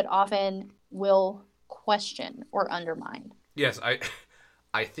purposefully, but often will question or undermine. Yes, I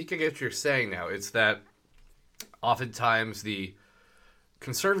think I get what you're saying now. It's that oftentimes the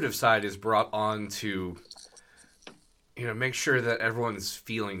conservative side is brought on to make sure that everyone's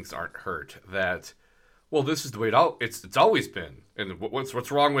feelings aren't hurt. That, well, this is the way it's always been, and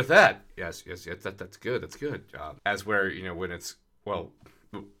what's wrong with that? Yes, that's good. That's good. As where when it's well,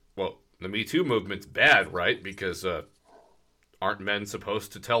 the Me Too movement's bad, right? Because aren't men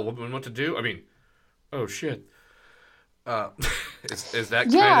supposed to tell women what to do? I mean, oh shit. Is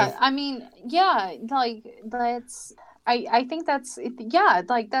that kind of? I mean, yeah, like that's. I think that's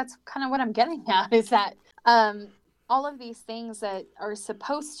like that's kind of what I'm getting at, is that all of these things that are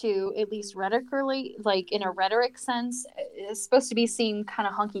supposed to, at least rhetorically, like in a rhetoric sense, is supposed to be seen kind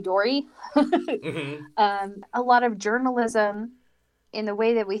of hunky-dory. A lot of journalism, in the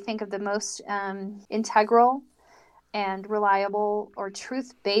way that we think of the most integral, and reliable or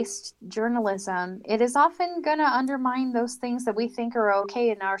truth-based journalism, it is often going to undermine those things that we think are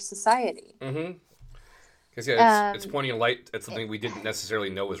okay in our society. Mm-hmm. Because it's pointing a light at something we didn't necessarily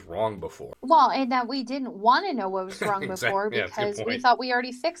know was wrong before. Well, and that we didn't want to know what was wrong before because we thought we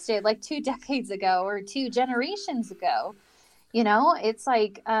already fixed it like 2 decades ago or 2 generations ago. You know, it's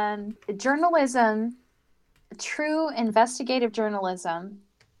like journalism, true investigative journalism,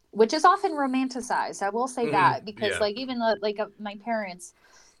 which is often romanticized. I will say that because like even my parents,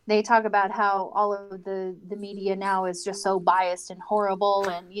 they talk about how all of the media now is just so biased and horrible,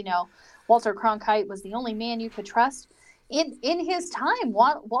 and you know, Walter Cronkite was the only man you could trust. In his time,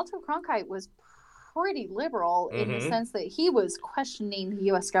 Walter Cronkite was pretty liberal in the sense that he was questioning the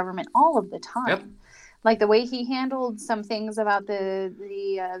U.S. government all of the time. Yep. Like the way he handled some things about the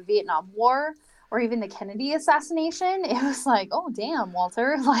Vietnam War or even the Kennedy assassination, it was like, oh damn,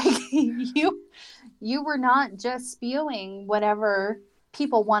 Walter, like you were not just spewing whatever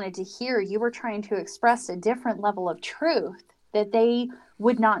people wanted to hear. You were trying to express a different level of truth that they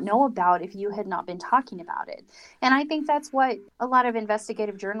would not know about if you had not been talking about it. And I think that's what a lot of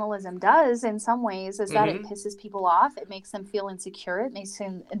investigative journalism does in some ways, is that it pisses people off. It makes them feel insecure. It makes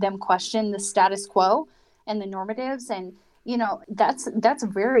them question the status quo and the normatives. And, you know, that's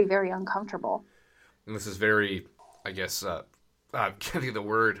very, very uncomfortable. And this is very, I guess, I can't think of the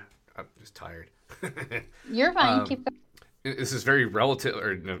word. I'm just tired. You're fine. Keep going. This is very relative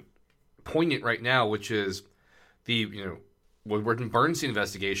or poignant right now, which is the, Woodward and Bernstein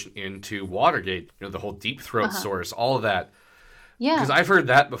investigation into Watergate, the whole deep throat source, all of that. Yeah. Because I've heard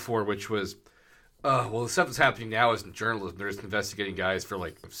that before, which was, well, the stuff that's happening now isn't journalism. They're just investigating guys for,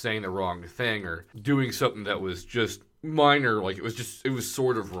 like, saying the wrong thing or doing something that was just minor. Like, it was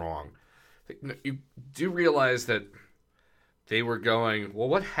sort of wrong. You do realize that they were going, well,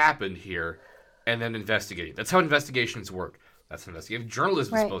 what happened here? And then investigating. That's how investigations work. That's how investigative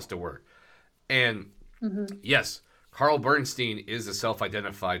journalism is supposed to work. And, yes, Carl Bernstein is a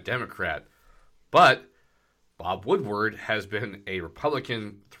self-identified Democrat, but Bob Woodward has been a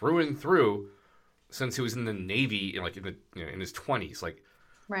Republican through and through since he was in the Navy, in his 20s. Like,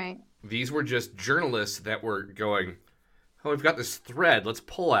 these were just journalists that were going, oh, we've got this thread. Let's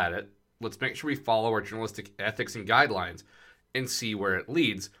pull at it. Let's make sure we follow our journalistic ethics and guidelines and see where it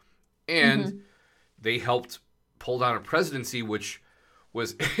leads. And they helped pull down a presidency, which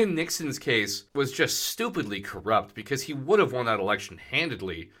was, in Nixon's case, was just stupidly corrupt because he would have won that election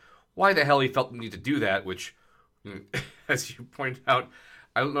handedly. Why the hell he felt the need to do that, which, as you pointed out,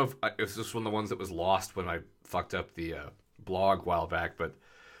 I don't know if this was one of the ones that was lost when I fucked up the blog a while back, but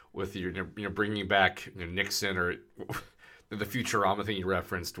with your, bringing back Nixon or the Futurama thing you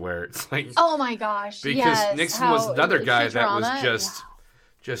referenced, where it's like, oh my gosh, because Nixon was another guy that was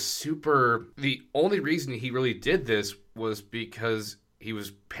just super. The only reason he really did this was because he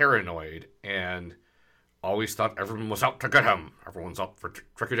was paranoid and always thought everyone was out to get him. Everyone's out for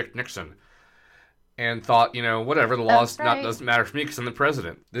Tricky Dick Nixon. And thought, whatever, the laws doesn't matter for me because I'm the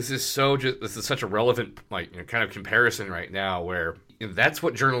president. This is such a relevant, kind of comparison right now where that's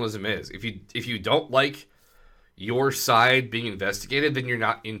what journalism is. If you don't like your side being investigated, then you're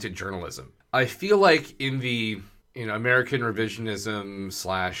not into journalism. I feel like in the American revisionism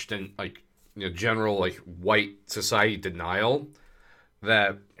 / general white society denial,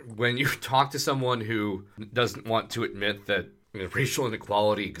 that when you talk to someone who doesn't want to admit that racial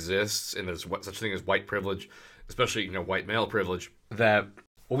inequality exists and there's such a thing as white privilege, especially white male privilege, that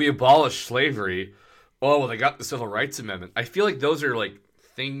we abolished slavery. Oh, well, they got the Civil Rights Amendment. I feel like those are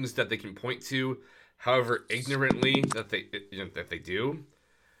things that they can point to, however ignorantly that they do.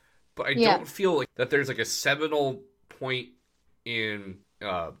 But I don't feel like that there's a seminal point in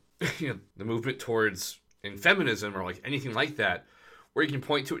the movement towards feminism or anything like that, where you can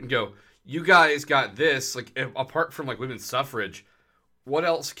point to it and go, you guys got this, apart from women's suffrage, what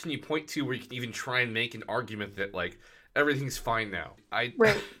else can you point to where you can even try and make an argument that everything's fine now? I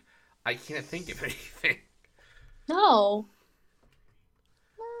can't think of anything. No.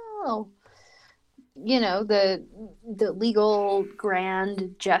 The legal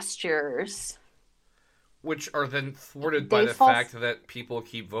grand gestures, which are then thwarted by the fact that people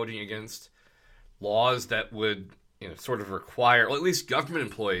keep voting against laws that would sort of require, or at least government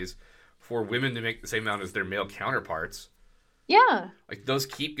employees, for women to make the same amount as their male counterparts. Yeah. Those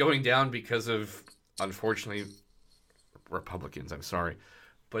keep going down because of, unfortunately, Republicans. I'm sorry.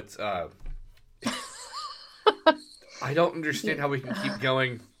 But I don't understand how we can keep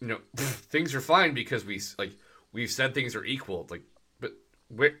going, things are fine because we've said things are equal. But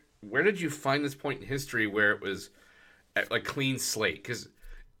where did you find this point in history where it was a clean slate? Because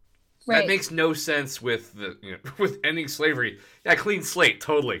That makes no sense with with ending slavery. Yeah, clean slate,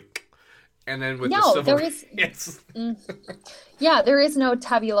 totally. And then with the civil rights. Yeah, there is no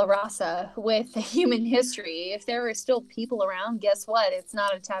tabula rasa with human history. If there are still people around, guess what? It's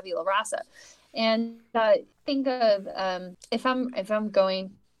not a tabula rasa. And think of if I'm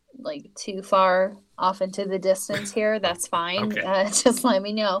going like too far off into the distance here, that's fine. Okay. Just let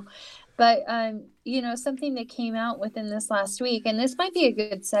me know. But something that came out within this last week, and this might be a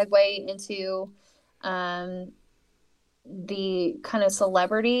good segue into the kind of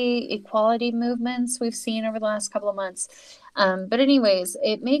celebrity equality movements we've seen over the last couple of months. But anyways,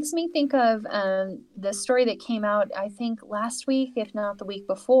 it makes me think of the story that came out, I think, last week, if not the week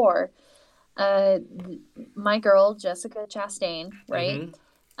before. My girl, Jessica Chastain, right?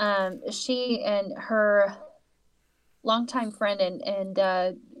 Mm-hmm. She and her longtime friend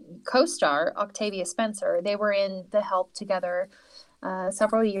and co-star, Octavia Spencer, they were in The Help together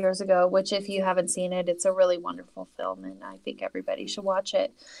several years ago, which if you haven't seen it, it's a really wonderful film and I think everybody should watch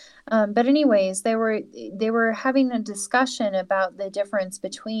it. But anyways, they were having a discussion about the difference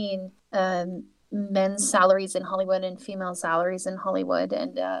between men's salaries in Hollywood and female salaries in Hollywood,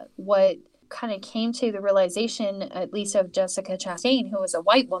 and what kind of came to the realization, at least of Jessica Chastain, who was a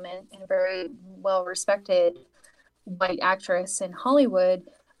white woman and a very well-respected white actress in Hollywood,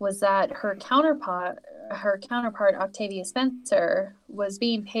 was that her counterpart Octavia Spencer was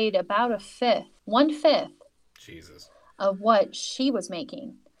being paid about one fifth Jesus, of what she was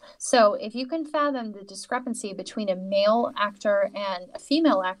making. So if you can fathom the discrepancy between a male actor and a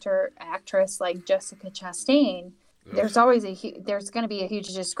female actress like Jessica Chastain, there's going to be a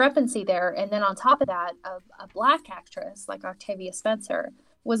huge discrepancy there. And then on top of that, a black actress like Octavia Spencer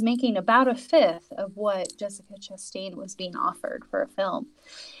was making about a fifth of what Jessica Chastain was being offered for a film.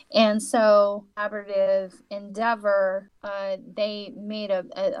 And so, collaborative endeavor, they made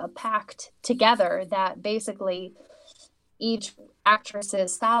a pact together that basically each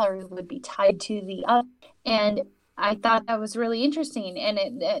actress's salary would be tied to the other. And I thought that was really interesting.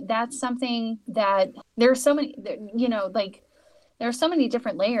 And that's something that there are so many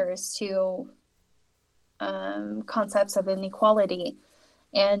different layers to concepts of inequality.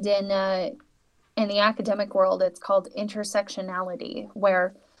 And in the academic world, it's called intersectionality,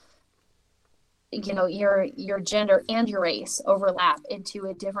 where your gender and your race overlap into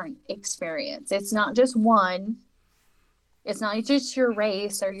a different experience. It's not just one. It's not just your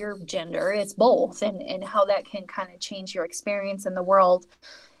race or your gender. It's both, and how that can kind of change your experience in the world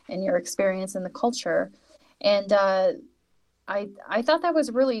and your experience in the culture. And I thought that was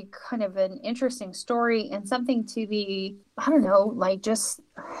really kind of an interesting story and something to be, I don't know, like just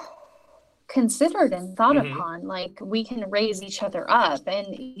considered and thought upon. Like, we can raise each other up.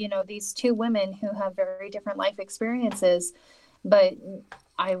 And, these two women who have very different life experiences, but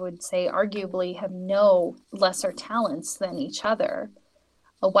I would say arguably have no lesser talents than each other.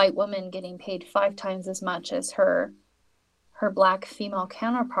 A white woman getting paid 5 times as much as her black female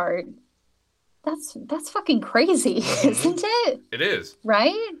counterpart. That's fucking crazy, isn't it? It is.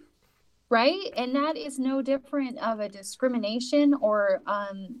 Right? And that is no different of a discrimination or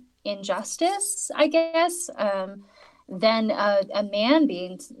injustice, I guess, than a man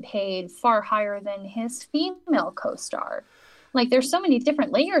being paid far higher than his female co-star. Like, there's so many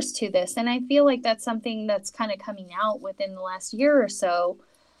different layers to this, and I feel like that's something that's kind of coming out within the last year or so,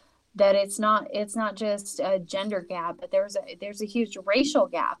 that it's not just a gender gap, but there's a huge racial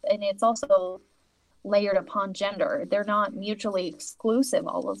gap, and it's also layered upon gender. They're not mutually exclusive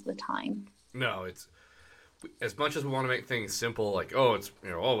all of the time. No, it's, as much as we want to make things simple, like, oh, it's,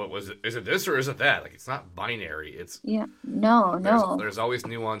 what was it? Is it this or is it that? Like, it's not binary. It's no. There's always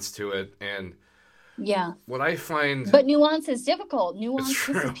nuance to it, and yeah. What I find, but nuance is difficult. Nuance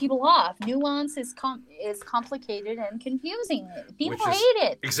pisses people off. Nuance is complicated and confusing. People hate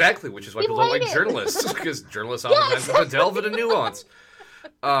it. Exactly, which is why people don't like journalists, because journalists oftentimes have to delve into nuance.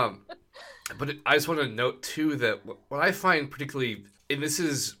 But I just want to note too that what I find particularly, and this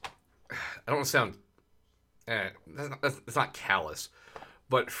is, I don't want to sound, that's not callous,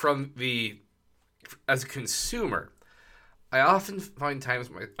 but as a consumer, I often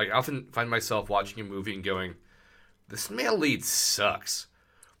find myself watching a movie and going, this male lead sucks.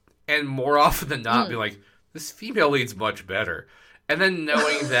 And more often than not, be like, this female lead's much better. And then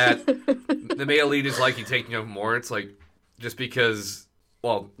knowing that the male lead is likely taking up more, it's like, just because,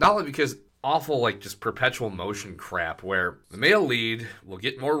 well, not only because awful, like, just perpetual motion crap where the male lead will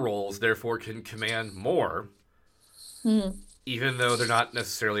get more roles, therefore can command more, even though they're not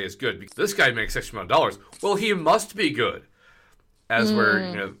necessarily as good. Because this guy makes X amount of dollars. Well, he must be good. As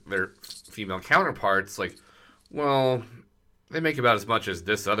where, their female counterparts, like, well, they make about as much as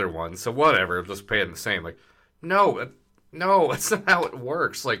this other one, so whatever, just pay them the same. Like, no, that's not how it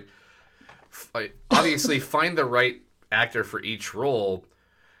works. Like, obviously, find the right actor for each role,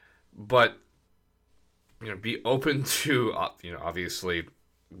 but, be open to, obviously,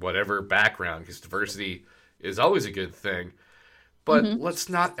 whatever background, because diversity is always a good thing. But let's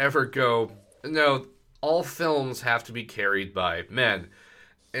not ever go, no, all films have to be carried by men.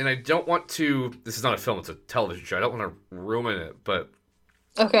 And I don't want to, this is not a film, it's a television show. I don't want to ruin it, but...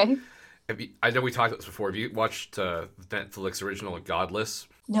 Okay. I know we talked about this before. Have you watched Netflix original Godless?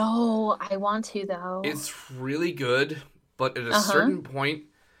 No, I want to, though. It's really good, but at a certain point,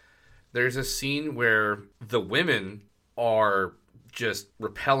 there's a scene where the women are just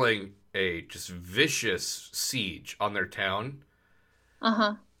repelling a just vicious siege on their town.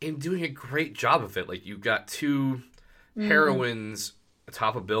 And doing a great job of it. Like, you've got two heroines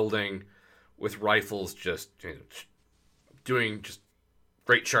atop a building with rifles just doing just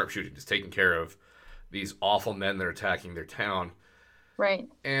great sharpshooting, just taking care of these awful men that are attacking their town. Right.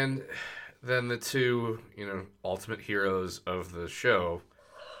 And then the two, ultimate heroes of the show,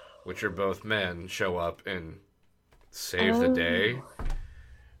 which are both men, show up and save the day.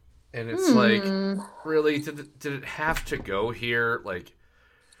 And it's like, really, did it have to go here? Like,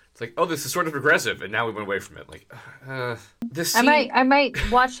 it's like, oh, this is sort of progressive, and now we went away from it. Like, this scene... I might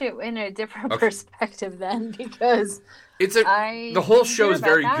watch it in a different perspective then, because the whole show is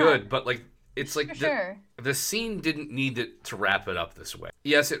very good, but like, it's like the scene didn't need it to wrap it up this way.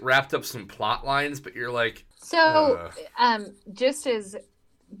 Yes, it wrapped up some plot lines, but you're like, just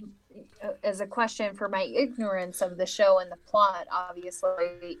as a question for my ignorance of the show and the plot,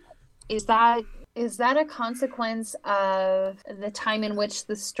 obviously, is that a consequence of the time in which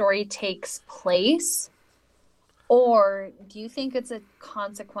the story takes place? Or do you think it's a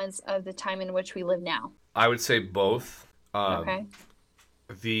consequence of the time in which we live now? I would say both. Okay.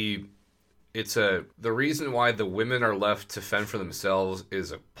 The reason why the women are left to fend for themselves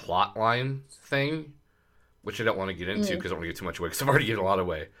is a plot line thing, which I don't want to get into because I don't want to give too much away, because I've already given a lot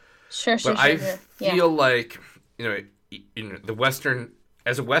away. Sure. I feel like, the Western,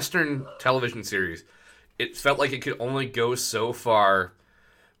 as a Western television series, it felt like it could only go so far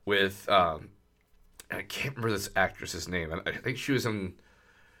with, I can't remember this actress's name. I think she was in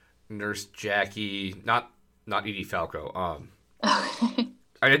Nurse Jackie, not Edie Falco.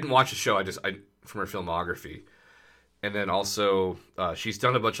 I didn't watch the show. I from her filmography, and then also she's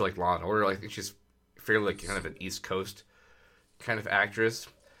done a bunch of like Law and Order. I think she's fairly like kind of an East Coast kind of actress.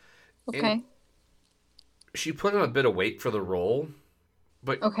 Okay. And she put on a bit of weight for the role,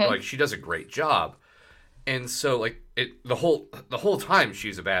 but like she does a great job. And so like the whole time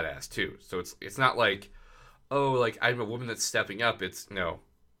she's a badass too. So it's not like, oh, like I'm a woman that's stepping up. It's no,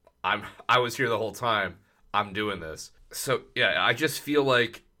 I was here the whole time. I'm doing this. So yeah, I just feel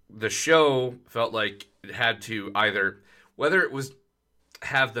like the show felt like it had to either, whether it was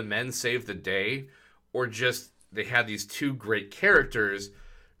have the men save the day, or just they had these two great characters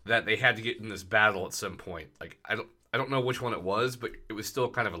that they had to get in this battle at some point. Like I don't know which one it was, but it was still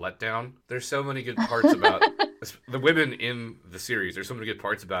kind of a letdown. There's so many good parts about the women in the series. There's so many good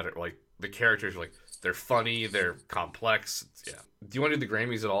parts about it. Like the characters, like they're funny, they're complex. Yeah. Do you want to do the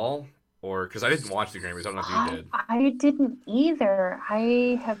Grammys at all? Or, because I didn't watch the Grammys, I don't know if you did. I didn't either.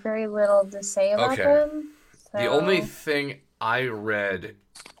 I have very little to say about them. So... The only thing I read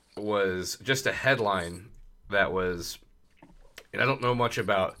was just a headline that was, and I don't know much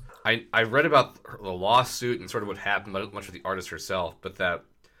about, I read about the lawsuit and sort of what happened, not much with the artist herself, but that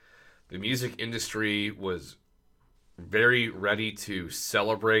the music industry was very ready to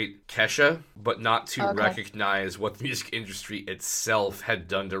celebrate Kesha, but not to recognize what the music industry itself had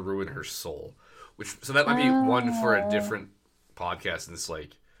done to ruin her soul. So that might be one for a different podcast. And it's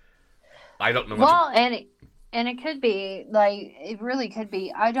like, I don't know much. Well, and it could be like, it really could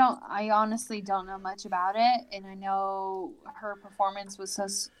be. I honestly don't know much about it, and I know her performance was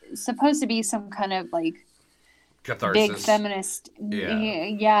supposed to be some kind of like catharsis. Big feminist,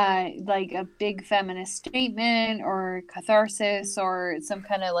 like a big feminist statement or catharsis or some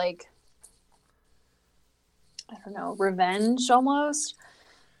kind of like, I don't know, revenge almost.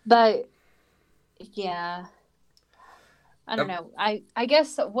 But yeah, I don't know. I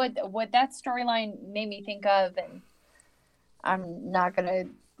guess what that storyline made me think of, and I'm not going to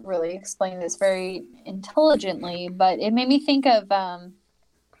really explain this very intelligently, but it made me think of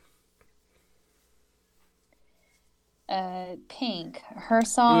Pink, her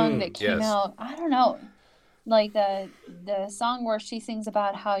song that came out, I don't know, like the song where she sings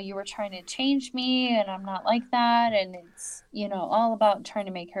about how you were trying to change me and I'm not like that, and it's all about trying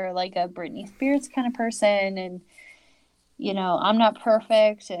to make her like a Britney Spears kind of person, and I'm not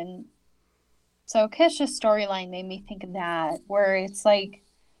perfect. And so Kesha's storyline made me think of that, where it's like,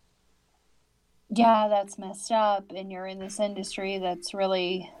 yeah, that's messed up, and you're in this industry that's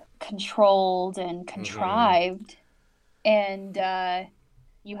really controlled and contrived, and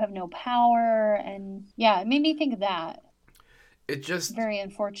you have no power, and yeah, it made me think of that. It just, very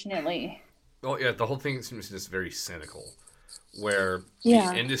unfortunately. oh yeah, the whole thing seems just very cynical, where the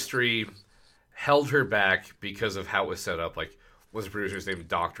Yeah. industry held her back because of how it was set up. Like, was the producer's name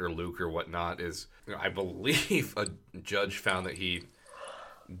Dr. Luke or whatnot? I believe a judge found that he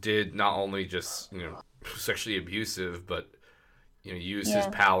did not only just sexually abusive, but used his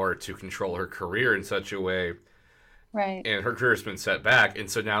power to control her career in such a way, Right. and her career's been set back. And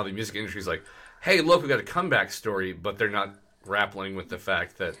so now the music industry's like, hey, look, we got a comeback story, but they're not grappling with the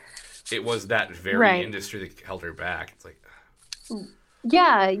fact that it was that very industry that held her back. It's like,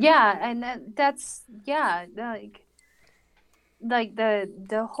 yeah, and that's like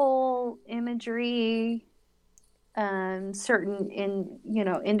the whole imagery, certain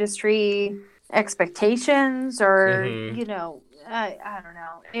industry expectations, or I don't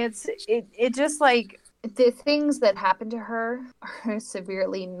know. It just like the things that happened to her are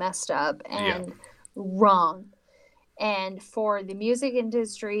severely messed up and wrong. And for the music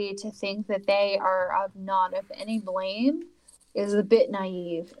industry to think that they are not of any blame is a bit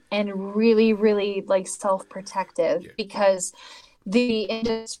naive and really, really like self-protective, because the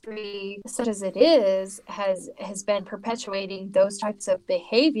industry, such as it is, has been perpetuating those types of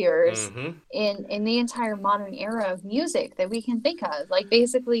behaviors in the entire modern era of music that we can think of. Like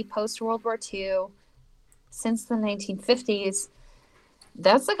basically post World War II, since the 1950s,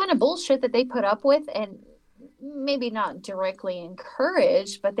 that's the kind of bullshit that they put up with, and maybe not directly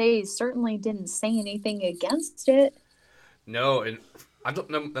encouraged, but they certainly didn't say anything against it. No, and I don't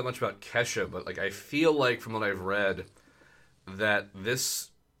know that much about Kesha, but like I feel like from what I've read that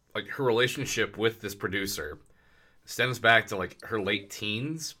this, like her relationship with this producer stems back to like her late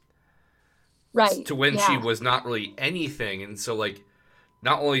teens. Right. To when she was not really anything. And so like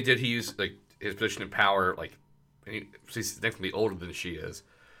not only did he use like his position of power, like he's significantly older than she is,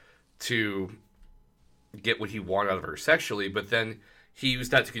 to get what he wanted out of her sexually, but then he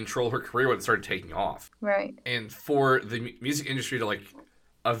used that to control her career when it started taking off. Right. And for the music industry to like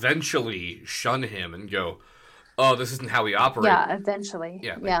eventually shun him and go, oh, this isn't how we operate. Yeah, eventually.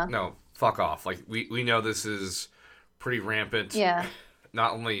 Yeah. No, fuck off. Like we know this is pretty rampant. Yeah.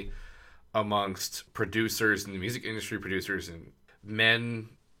 Not only amongst producers in the music industry, producers and men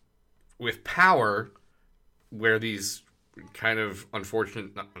with power, where these kind of not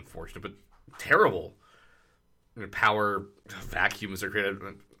unfortunate, but terrible power vacuums are created.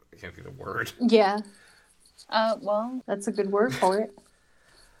 I can't think of the word. Yeah. Well, that's a good word for it.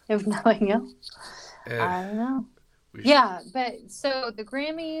 If nothing else. I don't know. Yeah, but so the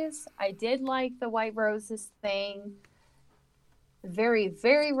Grammys, I did like the White Roses thing. Very,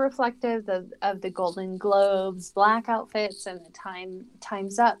 very reflective of the Golden Globes, black outfits and the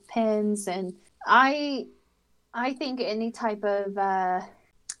Time's Up pins. And I think any type of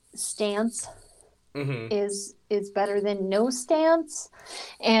stance is better than no stance.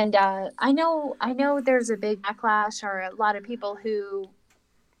 And I know there's a big backlash, or a lot of people who,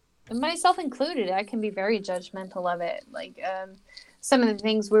 myself included, I can be very judgmental of it. Like some of the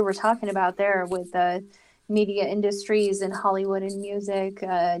things we were talking about there with the media industries and Hollywood and music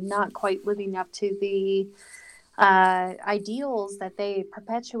not quite living up to the ideals that they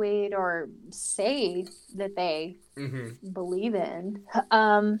perpetuate or say that they believe in.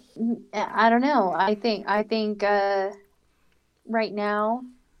 I don't know. I think right now,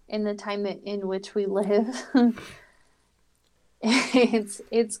 in the time in which we live,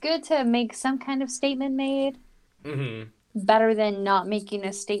 it's good to make some kind of statement made. Better than not making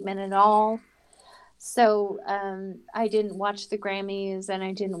a statement at all. So I didn't watch the Grammys and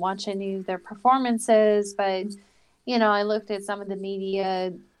I didn't watch any of their performances, but I looked at some of the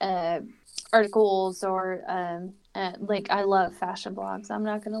media articles, or like, I love fashion blogs, I'm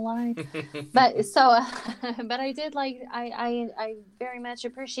not gonna lie. But so but I did I very much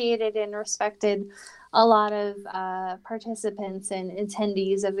appreciated and respected a lot of participants and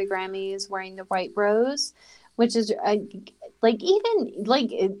attendees of the Grammys wearing the white rose, which is even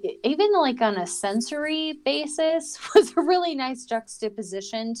on a sensory basis was a really nice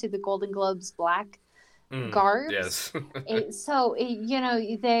juxtaposition to the Golden Globes black garbs. Yes. They're still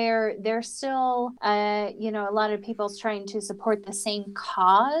a lot of people's trying to support the same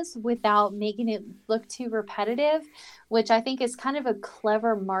cause without making it look too repetitive, which I think is kind of a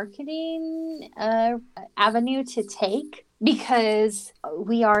clever marketing avenue to take, because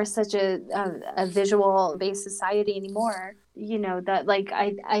we are such a visual based society anymore. You know, that like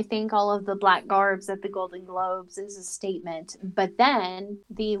I think all of the black garbs at the Golden Globes is a statement, but then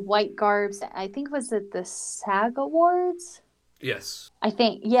the white garbs, I think, was it the SAG Awards? Yes. I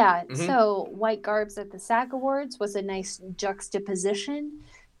think, yeah. Mm-hmm. So white garbs at the SAG Awards was a nice juxtaposition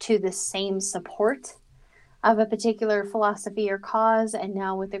to the same support of a particular philosophy or cause. And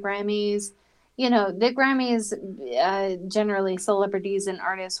now with the Grammys, you know, the Grammys, generally celebrities and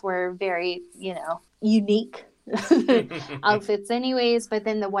artists wear very, you know, unique outfits anyways. But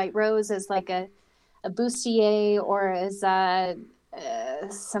then the white rose is like a bustier or as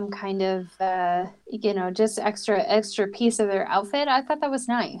some kind of you know, just extra piece of their outfit. I thought that was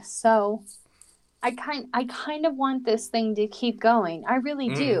nice. So I kind of want this thing to keep going. I really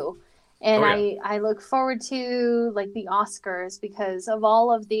do. And Oh, yeah. I look forward to like the Oscars because of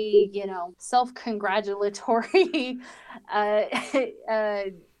all of the, you know, self-congratulatory uh, uh,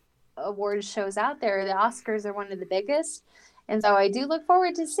 award shows out there. The Oscars are one of the biggest. And so I do look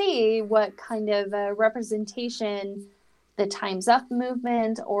forward to see what kind of representation the Time's Up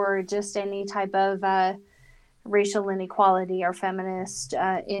movement or just any type of racial inequality or feminist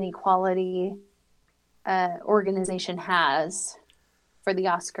inequality organization has for the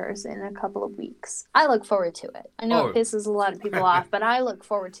Oscars in a couple of weeks. I look forward to it. I know it pisses a lot of people off, but I look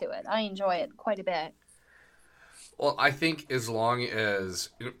forward to it. I enjoy it quite a bit. Well, I think as long as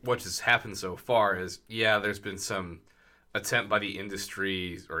what has happened so far is, yeah, there's been some attempt by the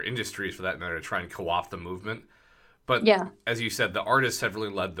industries for that matter to try and co-opt the movement. But yeah, as you said, the artists have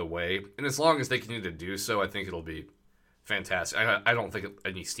really led the way. And as long as they continue to do so, I think it'll be fantastic. I don't think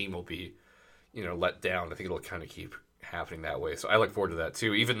any steam will be, you know, let down. I think it'll kind of keep happening that way. So I look forward to that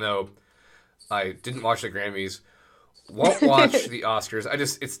too, even though I didn't watch the Grammys, won't watch the Oscars.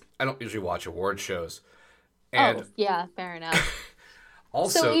 I don't usually watch award shows. And yeah, fair enough.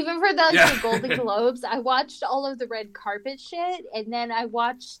 Also, so even for the Golden Globes, I watched all of the red carpet shit, and then I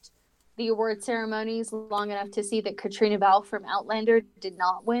watched the award ceremonies long enough to see that Katrina Bell from Outlander did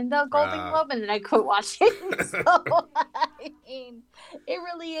not win the Golden Globe, and then I quit watching. So, I mean, it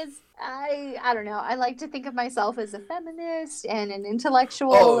really is. I don't know. I like to think of myself as a feminist and an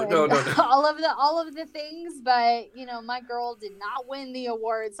intellectual. No. all of the things, but you know, my girl did not win the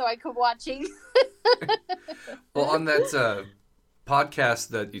award, so I quit watching. Well, on that podcast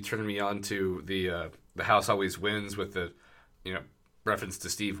that you turned me on to, the House Always Wins, with the, you know, reference to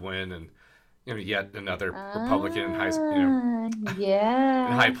Steve Wynn and, you know, yet another Republican in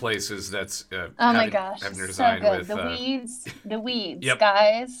high places that's my gosh, having so resigned good. with The weeds, yep.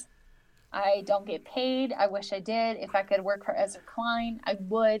 guys. I don't get paid. I wish I did. If I could work for Ezra Klein, I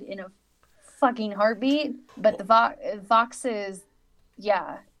would in a fucking heartbeat. But the Vox is,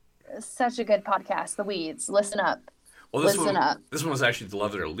 such a good podcast. The Weeds. Listen up. Well, this one was actually the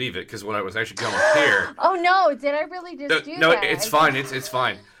Love It or Leave It, because what I was actually going here. Oh no! Did I really just do that? No, it's fine. It's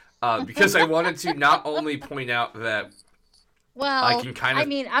fine. Because I wanted to not only point out that. Well, I can kind of. I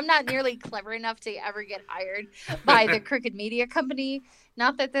mean, I'm not nearly clever enough to ever get hired by the Crooked Media Company.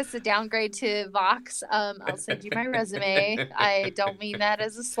 Not that that's a downgrade to Vox. I'll send you my resume. I don't mean that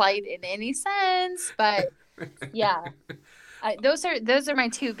as a slight in any sense, but yeah. Those are my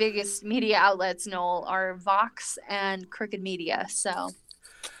two biggest media outlets, Noel, are Vox and Crooked Media. So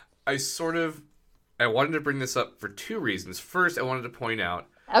I wanted to bring this up for two reasons. First, I wanted to point out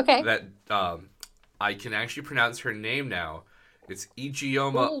that I can actually pronounce her name now. It's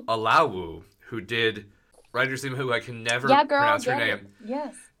Ijeoma Olawu, who did Writer's Name, who I can never pronounce her name.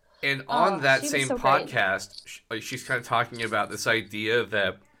 Yes. And on that same podcast, she's kind of talking about this idea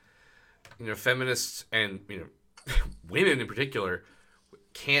that, you know, feminists and, you know, women in particular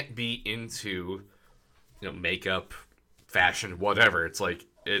can't be into, you know, makeup, fashion, whatever. It's like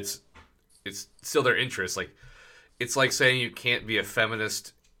it's still their interest. Like, it's like saying you can't be a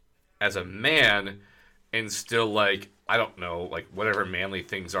feminist as a man and still, like, I don't know, like whatever manly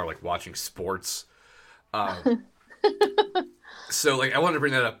things are, like watching sports. So like I wanted to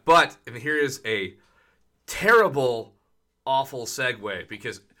bring that up, and here is a terrible, awful segue,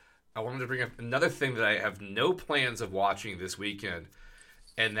 because I wanted to bring up another thing that I have no plans of watching this weekend,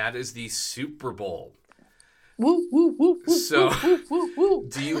 and that is the Super Bowl. Woo, woo, woo, woo, so, woo, woo, woo.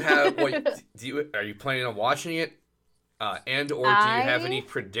 do you have are you planning on watching it, or do you have any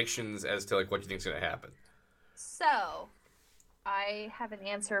predictions as to like what you think is going to happen? So, I have an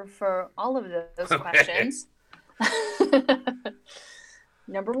answer for all of those questions.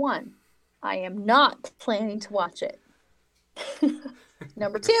 Number one, I am not planning to watch it.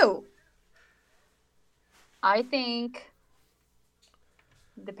 Number two, I think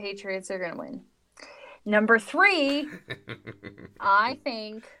the Patriots are going to win. Number 3, I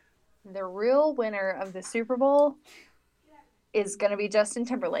think the real winner of the Super Bowl is going to be Justin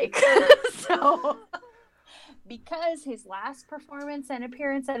Timberlake. So, because his last performance and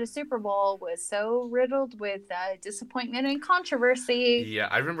appearance at a Super Bowl was so riddled with disappointment and controversy. Yeah,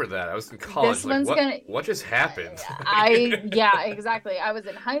 I remember that. I was in college. This one's what just happened? Yeah, exactly. I was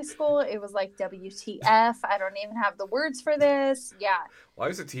in high school. It was like, WTF? I don't even have the words for this. Yeah. Why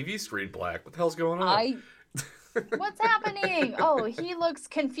is the TV screen black? What the hell's going on? What's happening? Oh, he looks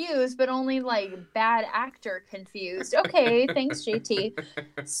confused, but only like bad actor confused. Okay, thanks, JT.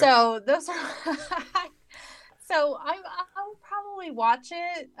 So those are. So I'll probably watch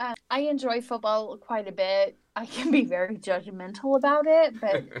it. I enjoy football quite a bit. I can be very judgmental about it,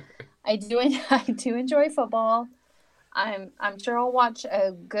 but I do enjoy football. I'm sure I'll watch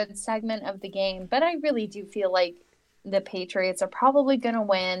a good segment of the game, but I really do feel like the Patriots are probably going to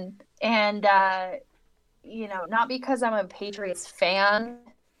win. And not because I'm a Patriots fan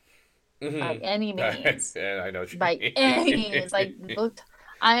by any means. Yeah, I know what you by mean. any means. Like,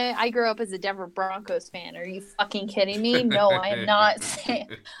 I grew up as a Denver Broncos fan. Are you fucking kidding me? No, I am not saying,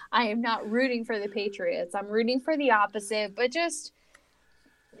 I am not rooting for the Patriots. I'm rooting for the opposite, but just,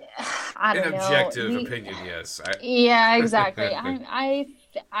 I don't know. An objective opinion, yes. Yeah, exactly.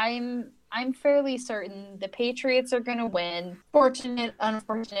 I'm fairly certain the Patriots are going to win. Fortunate,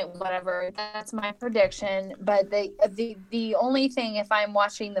 unfortunate, whatever. That's my prediction. But the only thing, if I'm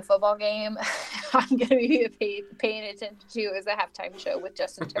watching the football game, I'm going to be paying attention to is a halftime show with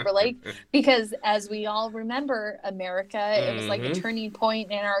Justin Timberlake. Because as we all remember, America, it was like a turning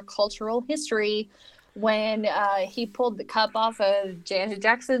point in our cultural history when he pulled the cup off of Janet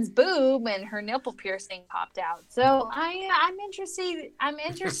Jackson's boob and her nipple piercing popped out. So I'm interested. I'm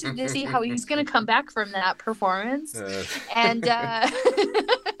interested to see how he's going to come back from that performance. And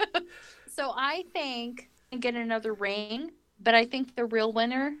so I think I get another ring, but I think the real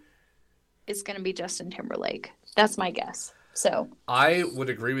winner is going to be Justin Timberlake. That's my guess. So I would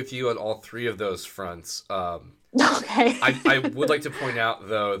agree with you on all 3 of those fronts. Okay. I would like to point out,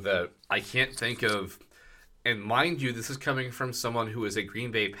 though, that I can't think of, and mind you, this is coming from someone who is a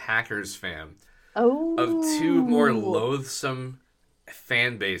Green Bay Packers fan, of 2 more loathsome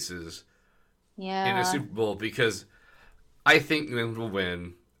fan bases in a Super Bowl, because I think New England will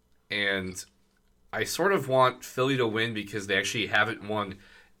win, and I sort of want Philly to win because they actually haven't won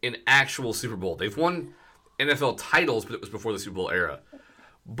an actual Super Bowl. They've won NFL titles, but it was before the Super Bowl era.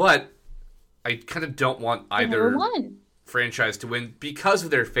 But I kind of don't want either franchise to win because of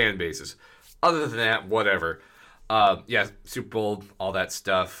their fan bases. Other than that, whatever. Super Bowl, all that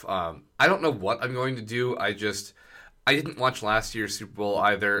stuff. I don't know what I'm going to do. I didn't watch last year's Super Bowl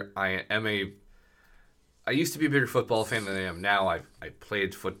either. I used to be a bigger football fan than I am now. I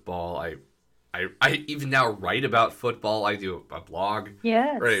played football. I even now write about football. I do a blog.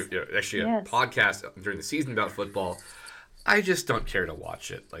 Yes. Or actually a podcast during the season about football. I just don't care to watch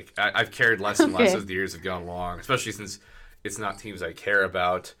it. Like I've cared less and less as the years have gone along, especially since it's not teams I care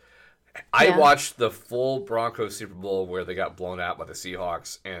about. I watched the full Broncos Super Bowl where they got blown out by the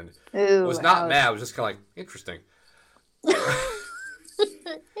Seahawks and was not mad. I was just kind of like, interesting.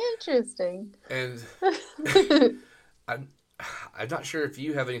 Interesting. And I'm not sure if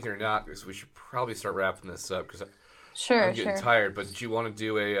you have anything or not, because we should probably start wrapping this up because I'm getting tired. But did you want to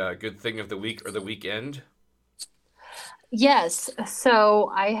do a good thing of the week or the weekend? Yes. So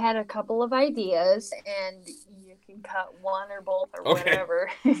I had a couple of ideas, and you can cut one or both or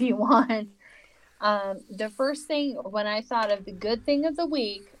whatever if you want. The first thing, when I thought of the good thing of the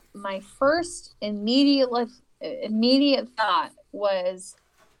week, my first immediate thought was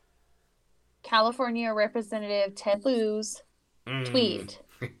California Representative Ted Lieu's tweet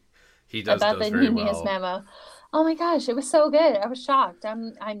he does about the Uniom memo. Oh my gosh, it was so good. I was shocked.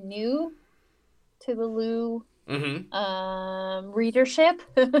 I'm new to the Lieu readership,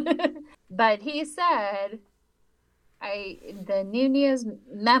 but he said, the Nunez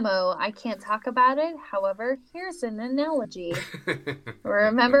memo, I can't talk about it. However, here's an analogy.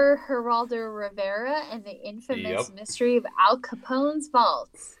 Remember Geraldo Rivera and the infamous mystery of Al Capone's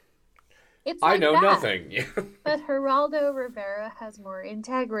vaults? It's like I know that. nothing. But Geraldo Rivera has more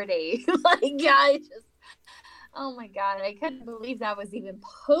integrity. Oh my God, I couldn't believe that was even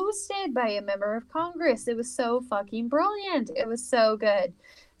posted by a member of Congress. It was so fucking brilliant. It was so good.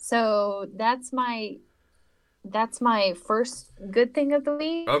 So that's my first good thing of the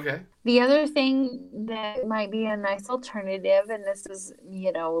week. Okay. The other thing that might be a nice alternative, and this is,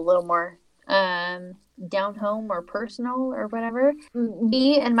 a little more down home or personal or whatever.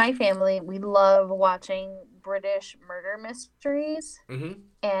 Me and my family, we love watching British murder mysteries. Mm-hmm.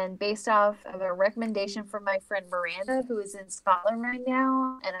 And based off of a recommendation from my friend Miranda, who is in Scotland right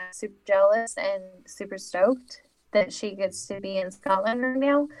now, and I'm super jealous and super stoked that she gets to be in Scotland right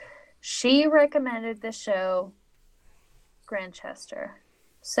now. She recommended the show Grantchester.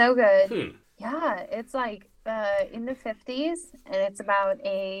 So good. Yeah, it's like in the 50s, and it's about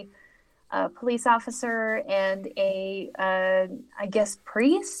a police officer and I guess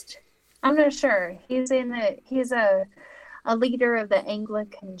priest. I'm not sure. He's a leader of the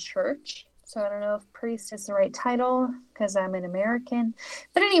Anglican Church. So I don't know if priest is the right title because I'm an American.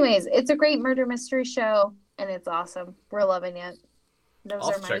 But anyways, it's a great murder mystery show, and it's awesome. We're loving it. Those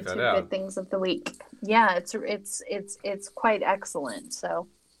are my two good things of the week. Yeah, it's quite excellent. So,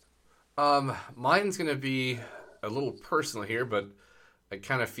 mine's gonna be a little personal here, but I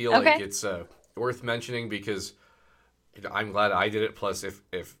kind of feel like it's worth mentioning because I'm glad I did it. Plus,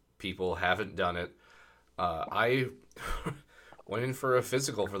 if people haven't done it, I went in for a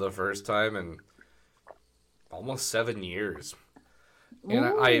physical for the first time in almost 7 years, and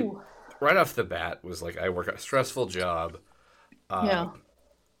I right off the bat was like, I work a stressful job.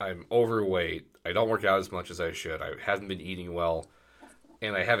 I'm overweight. I don't work out as much as I should. I haven't been eating well.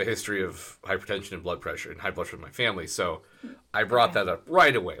 And I have a history of hypertension and blood pressure and high blood pressure in my family. So I brought that up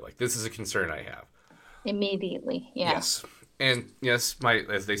right away. Like, this is a concern I have. Immediately, yeah. Yes. And yes,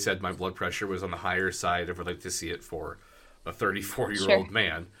 as they said, my blood pressure was on the higher side of I'd like to see it for a 34-year-old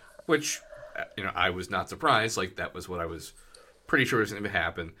man, which, I was not surprised. Like, that was what I was pretty sure was going to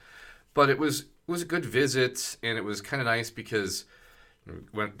happen. But it was a good visit, and it was kind of nice because we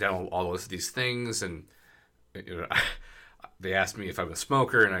went down all of these things, and they asked me if I'm a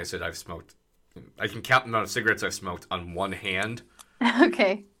smoker, and I said I can count the amount of cigarettes I've smoked on one hand.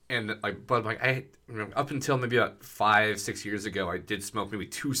 Okay. And up until maybe about 5-6 years ago, I did smoke maybe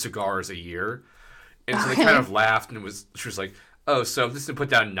 2 cigars a year, and so they kind of laughed, and she was like, "Oh, so I'm just gonna put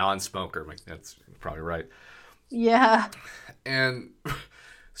down non-smoker." I'm like, that's probably right. Yeah. And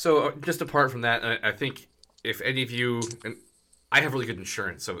so, just apart from that, I think if any of you, and I have really good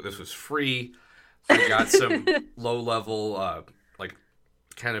insurance, so this was free. I got some low-level,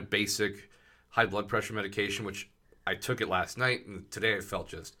 kind of basic high blood pressure medication, which I took it last night, and today I felt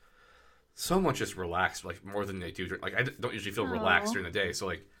just so much just relaxed, like more than they do. Like, I don't usually feel relaxed during the day, so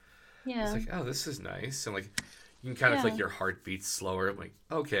it's like, oh, this is nice, and like you can kind of feel like your heart beats slower. I'm like,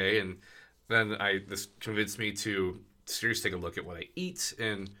 okay, and then this convinced me to seriously take a look at what I eat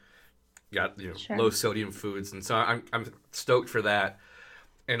and got low sodium foods, and so I'm stoked for that,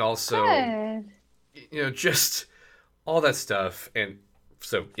 and also just all that stuff. And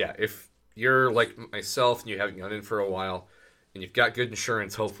so if you're like myself and you haven't gone in for a while and you've got good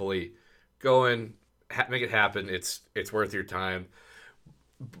insurance, hopefully go in, make it happen. It's worth your time.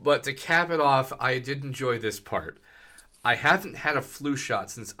 But to cap it off, I did enjoy this part. I haven't had a flu shot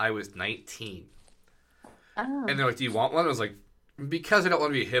since I was 19. And they're like, do you want one? I was like, because I don't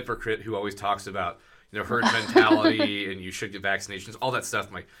want to be a hypocrite who always talks about herd mentality and you should get vaccinations, all that stuff.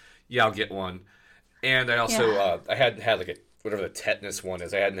 I'm like, yeah, I'll get one. And I also I hadn't had like whatever the tetanus one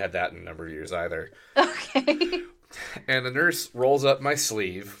is. I hadn't had that in a number of years either. Okay. And the nurse rolls up my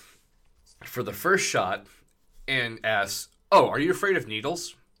sleeve for the first shot and asks, "Oh, are you afraid of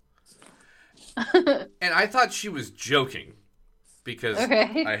needles?" And I thought she was joking because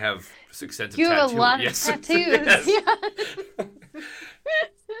I have extensive tattoos. You have a lot of tattoos. Yes. Yeah.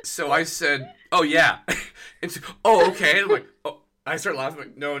 So I said, "Oh yeah," and she, "Oh okay." And I'm like, "Oh." I start laughing. I'm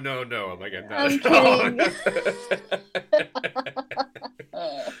like, no. I'm like, I'm kidding.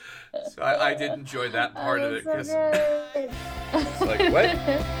 So I did enjoy that part of it because so it's like, what?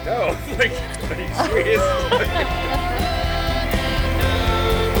 No, like, are you serious?